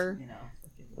rocks, that are you know.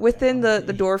 within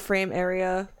the door frame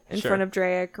area in Sure. front of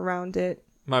Drake around it.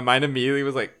 My mind immediately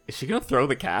was like, "Is she gonna throw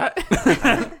the cat?"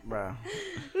 Bro.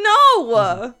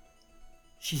 No.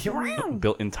 She's around.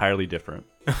 Built entirely different.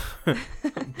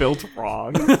 Built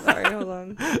wrong. Sorry, hold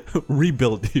on.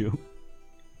 Rebuild you.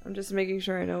 I'm just making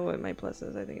sure I know what my plus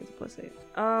is. I think it's a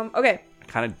 +8. Okay. I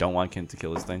kind of don't want Kin to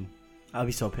kill this thing. I'll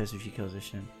be so pissed if she kills this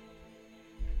shit.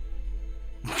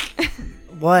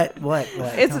 What?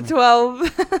 It's a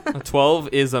 12. A 12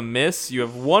 is a miss. You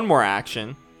have one more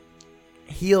action.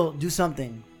 Heal. Do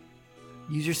something.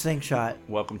 Use your slingshot.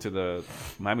 Welcome to the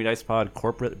Miami Dice Pod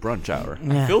corporate brunch hour.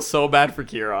 Yeah. I feel so bad for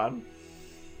Kieran.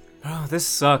 Oh, this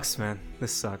sucks, man.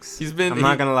 This sucks. He's been- I'm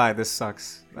not gonna lie. This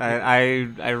sucks. I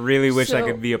really wish I So-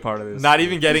 could be a part of this. Not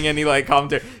even getting any like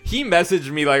commentary. He messaged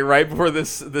me like right before the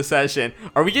session.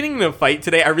 Are we getting in a fight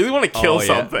today? I really want to kill Oh, yeah.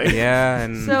 something. Yeah,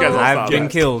 and So- You guys all I've saw been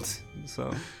that. killed.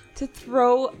 So To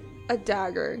throw a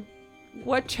dagger.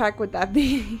 What check would that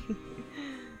be?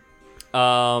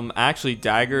 Actually,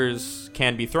 daggers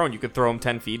can be thrown. You could throw them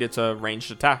 10 feet. It's a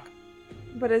ranged attack.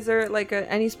 But is there like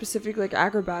any specific like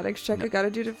acrobatics check I gotta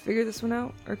do to figure this one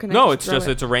out? Or can I No, just it's throw just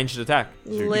it? it's a ranged attack.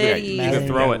 Liddy. You can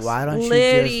throw it. Why don't you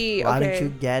Liddy, just? Why okay. don't you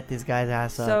get this guy's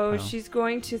ass up? So bro? she's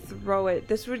going to throw it.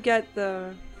 This would get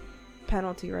the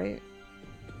penalty, right?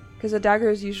 Because a dagger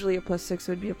is usually a +6,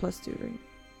 so it'd be a +2,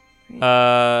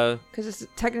 right? Because it's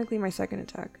technically my second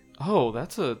attack. Oh,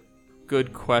 that's a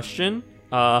good question.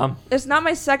 It's not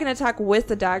my second attack with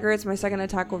the dagger. It's my second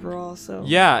attack overall. So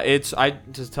Yeah, it's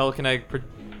does telekinetic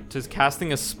does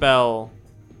casting a spell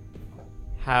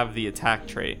have the attack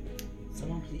trait?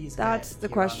 Someone please. that's get the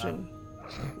Kieran question.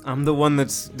 I'm the one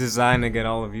that's designed to get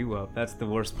all of you up. That's the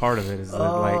worst part of it. Is that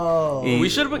Oh. like We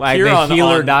should put like Kieran the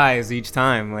healer on- dies each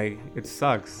time. Like it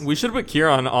sucks. We should put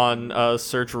Kieran on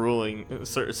search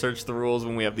the rules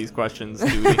when we have these questions.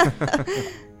 Duty.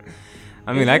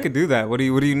 I mean, I could do that. What do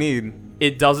you need?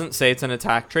 It doesn't say it's an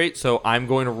attack trait, so I'm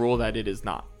going to rule that it is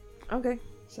not. Okay,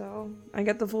 so I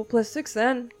get the full +6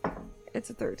 then.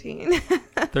 It's a 13.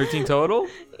 13 total?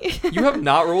 You have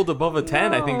not rolled above a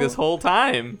 10, I think, this whole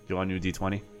time. You want to do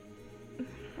D20?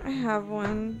 I have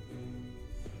one.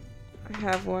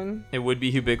 It would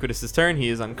be Ubiquitous's turn. He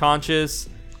is unconscious.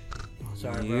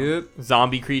 Sorry, bro. Yep.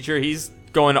 zombie creature. He's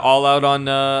going all out on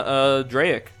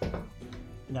Drake.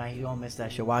 Nah, you don't miss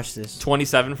that shit. Watch this.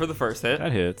 27 for the first hit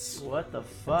That hits. What the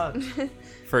fuck?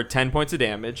 for 10 points of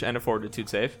damage and a fortitude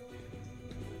save.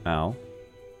 Ow.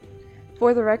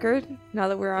 For the record, now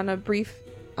that we're on a brief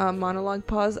monologue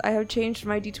pause, I have changed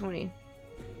my d20.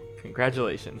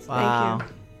 Congratulations. Wow. Thank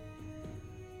you.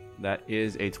 That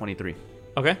is a 23.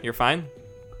 Okay, you're fine.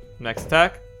 Next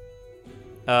attack.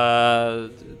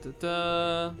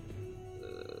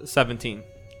 17.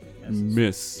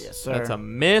 Miss. Yes, sir. That's a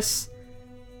miss.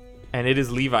 And it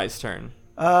is Levi's turn.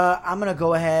 I'm gonna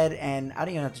go ahead and I don't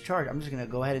even have to charge. I'm just gonna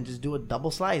go ahead and just do a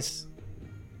double slice.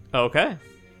 Okay.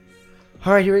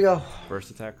 All right, here we go.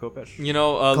 First attack, Kopesh. You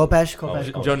know, Kopesh.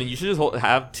 Jonan, you should just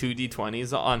have 2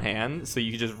 d20s on hand so you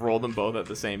can just roll them both at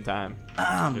the same time.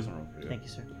 Thank you,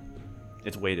 sir.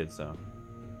 It's weighted, so.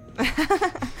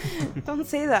 Don't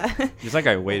say that. Just like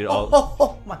I waited all.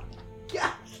 Oh my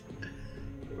gosh.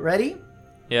 Ready?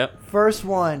 Yep. First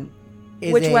one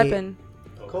is Which a weapon?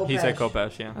 Kopesh. He said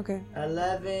Kopesh, yeah. Okay.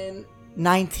 11,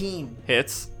 19.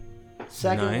 Hits.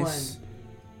 Second Nice. one,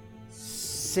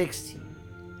 16.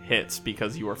 Hits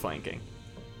because you were flanking.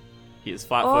 He is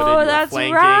flat-footed. you Oh, are that's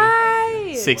flanking.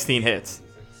 right. 16 hits.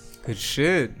 Good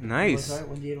shit. Nice. Sorry,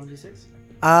 1d8,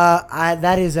 1d6.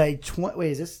 That is a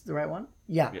wait, is this the right one?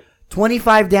 Yeah.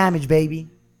 25 damage, baby.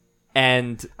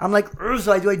 And I'm like,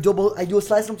 so I do a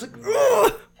slice, and I'm just like,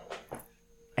 ugh.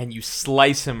 and you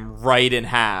slice him right in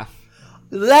half.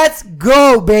 Let's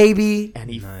go, baby. And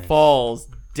he Nice. falls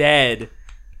dead.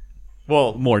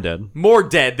 Well, More dead. more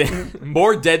dead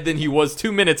than he was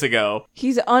 2 minutes ago.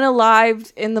 He's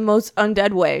unalived in the most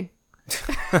undead way.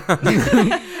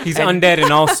 He's undead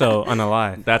and also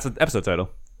unalive. That's an episode title.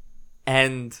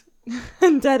 And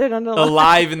Undead and unalived.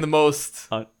 alive in the most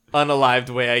unalived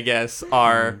way, I guess,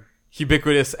 are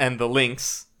Ubiquitous and the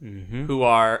Lynx, who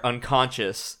are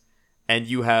unconscious, and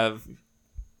you have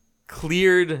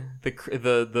cleared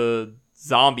the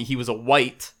zombie. He was a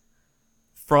white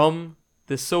from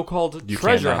this so-called You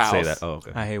treasure cannot house. say that. Oh,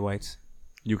 okay. I hate whites.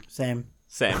 Same.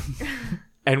 Same.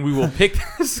 And we will pick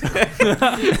this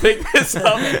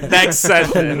up next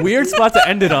session. Weird spot to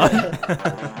end it on.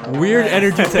 Weird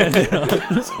energy to end it on.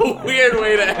 It's a weird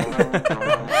way to end.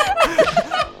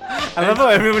 I love how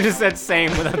everyone just said same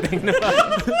without thinking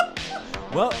about it.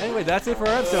 Well, anyway, that's it for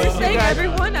our episode. Saying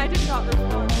everyone, I did not report.